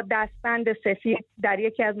بنده با دستبند سفید در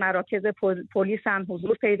یکی از مراکز پلیس هم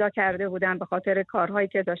حضور پیدا کرده بودم به خاطر کارهایی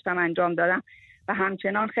که داشتم انجام دادم و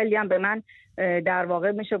همچنان خیلی هم به من در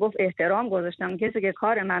واقع میشه گفت احترام گذاشتم. کسی که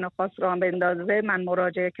کار منو خواست راه بندازه، من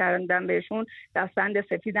مراجعه کردم بهشون، دستبند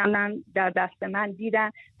سفیدم در دست من دیدن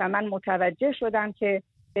و من متوجه شدم که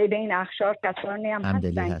بین این اخشار کسانی هم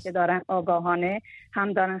هستن که دارن آگاهانه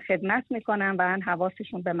هم دارن خدمت میکنن و هم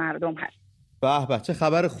حواسشون به مردم هست. به به چه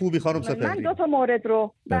خبر خوبی خانم سپهری. من 2 تا مورد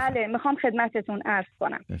رو بله میخوام خدمتتون عرض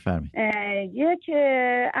کنم. بفرمایید. یک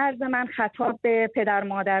عرض من خطاب به پدر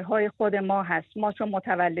مادرهای خود ما هست. ما چون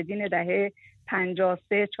متولدین دهه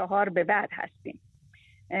 53-4 به بعد هستیم.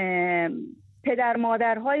 پدر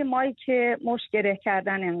مادرهای مایی که مشگره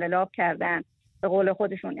کردن، انقلاب کردن، به قول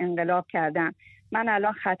خودشون انقلاب کردن، من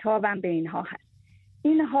الان خطابم به اینها هست.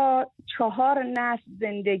 اینها 4 نسل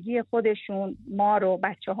زندگی خودشون، ما رو،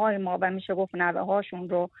 بچه های ما و میشه گفت نوه هاشون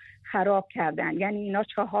رو خراب کردن. یعنی اینا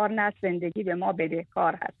 4 نسل زندگی به ما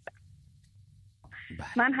بدهکار هستن.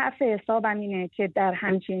 من حرف حسابم اینه که در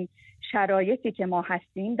همچین شرایطی که ما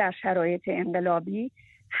هستیم، در شرایط انقلابی،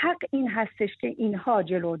 حق این هستش که اینها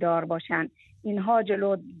جلودار باشن، اینها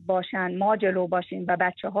جلو باشن، ما جلو باشیم و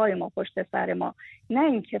بچه های ما پشت سر ما، نه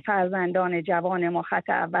اینکه فرزندان جوان ما خط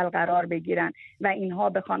اول قرار بگیرن و اینها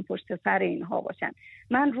بخوان پشت سر اینها باشن.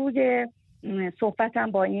 من روی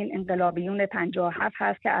صحبتم با این انقلابیون 57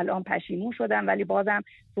 هست که الان پشیمون شدن ولی بازم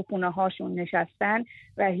تو خونه هاشون نشستن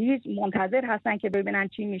و هیچ منتظر هستن که ببینن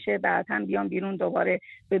چی میشه، بعد هم بیان بیرون دوباره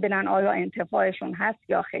ببینن آیا انتفاعشون هست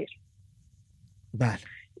یا خیر. بله.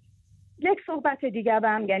 یک صحبت دیگه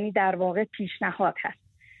هم یعنی در واقع پیشنهاد هست،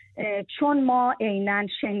 چون ما عیناً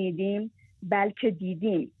شنیدیم بلکه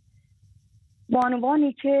دیدیم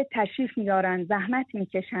بانوانی که تشریف میارن، زحمت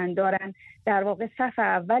میکشن، دارن در واقع صف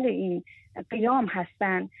اول این قیام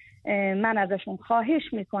هستن. من ازشون خواهش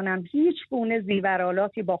میکنم هیچ گونه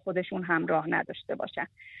زیورالاتی با خودشون همراه نداشته باشن.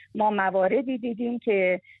 ما مواردی دیدیم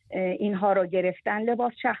که اینها رو گرفتن،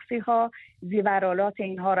 لباس شخصی ها، زیورالات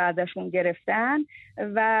اینها رو ازشون گرفتن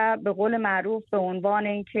و به قول معروف به عنوان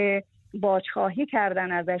اینکه باجخواهی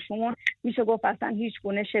کردن ازشون، میشه گفت اصلا هیچ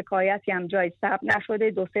گونه شکایتی هم جای ثبت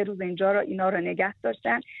نشده. 2-3 روز اینجا رو اینا رو نگه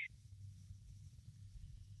داشتن.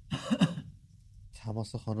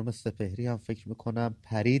 تماس خانم سپهری هم فکر میکنم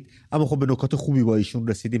پرید، اما خب به نکات خوبی با ایشون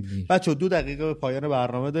رسیدیم. بچه 2 دقیقه به پایان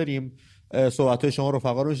برنامه داریم، صحبت‌های شما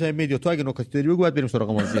رفقا رو میشنیم. مدیا تو اگه نکاتی داری بگو، بعد بریم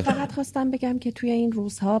سراغ مازیار. فقط خواستم بگم که توی این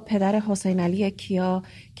روزها پدر حسین علی کیا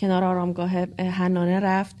کنار آرامگاه حنانه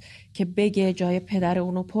رفت که بگه جای پدر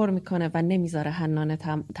اونو پر میکنه و نمیذاره حنانه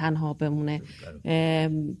تنها بمونه.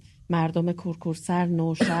 مردم کورکورسر،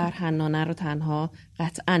 نوشهر حنانه رو تنها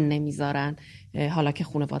قطعا نمیذارن حالا که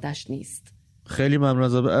خانواده‌اش نیست. خیلی ممنون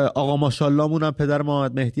از آقا ماشاءالله مونم پدر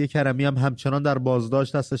محمد مهدی کرمی هم همچنان در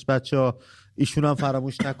بازداشت هستش. بچه‌ها ایشون هم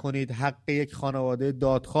فراموش نکنید. حق یک خانواده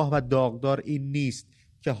دادخواه و داغدار این نیست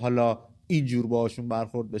که حالا اینجور باهاشون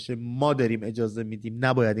برخورد بشه. ما داریم اجازه میدیم،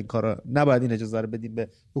 نباید این اجازه رو بدیم به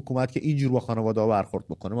حکومت که اینجور با خانواده ها برخورد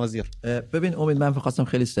بکنه. مازیار ببین امید، من خواستم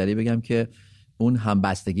خیلی سریع بگم که اون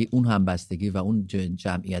همبستگی و اون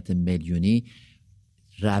جمعیت میلیونی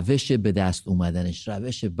روش به دست اومدنش،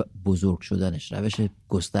 روش بزرگ شدنش، روش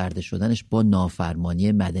گسترده شدنش با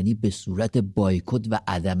نافرمانی مدنی به صورت بایکوت و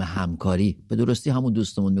عدم همکاری. به درستی همون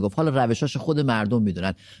دوستمون میگفت حالا روشاش خود مردم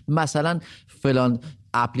میدونن. مثلا فلان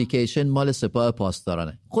اپلیکیشن مال سپاه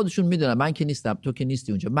پاسدارانه، خودشون میدونن، من که نیستم، تو که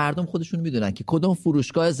نیستی اونجا، مردم خودشون میدونن که کدوم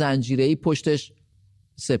فروشگاه زنجیره‌ای پشتش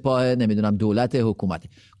سپاه نمیدونم دولت حکومتی،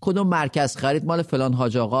 کدوم مرکز خرید مال فلان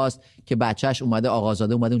حاج آقاست که بچهش اومده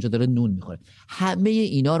آقازاده اومده اونجا داره نون میخوره. همه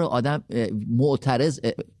اینا رو آدم معترض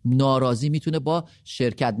ناراضی میتونه با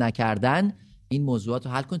شرکت نکردن این موضوعات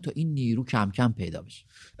رو حل کنه تا این نیرو کم کم پیدا بشه.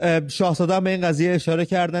 شاهزاده هم به این قضیه اشاره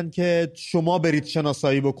کردن که شما برید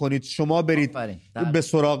شناسایی بکنید، شما برید به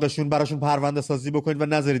سراغشون، براشون پرونده سازی بکنید و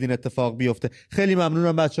نذارید این اتفاق بیفته. خیلی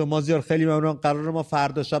ممنونم بچه‌ها. مازیار خیلی ممنونم. قرار ما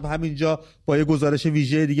فردا شب همینجا با یه گزارش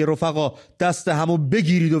ویژه دیگه رفقا دست همو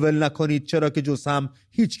بگیرید و ول نکنید، چرا که جز هم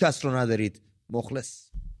هیچ کس رو ندارید. مخلص.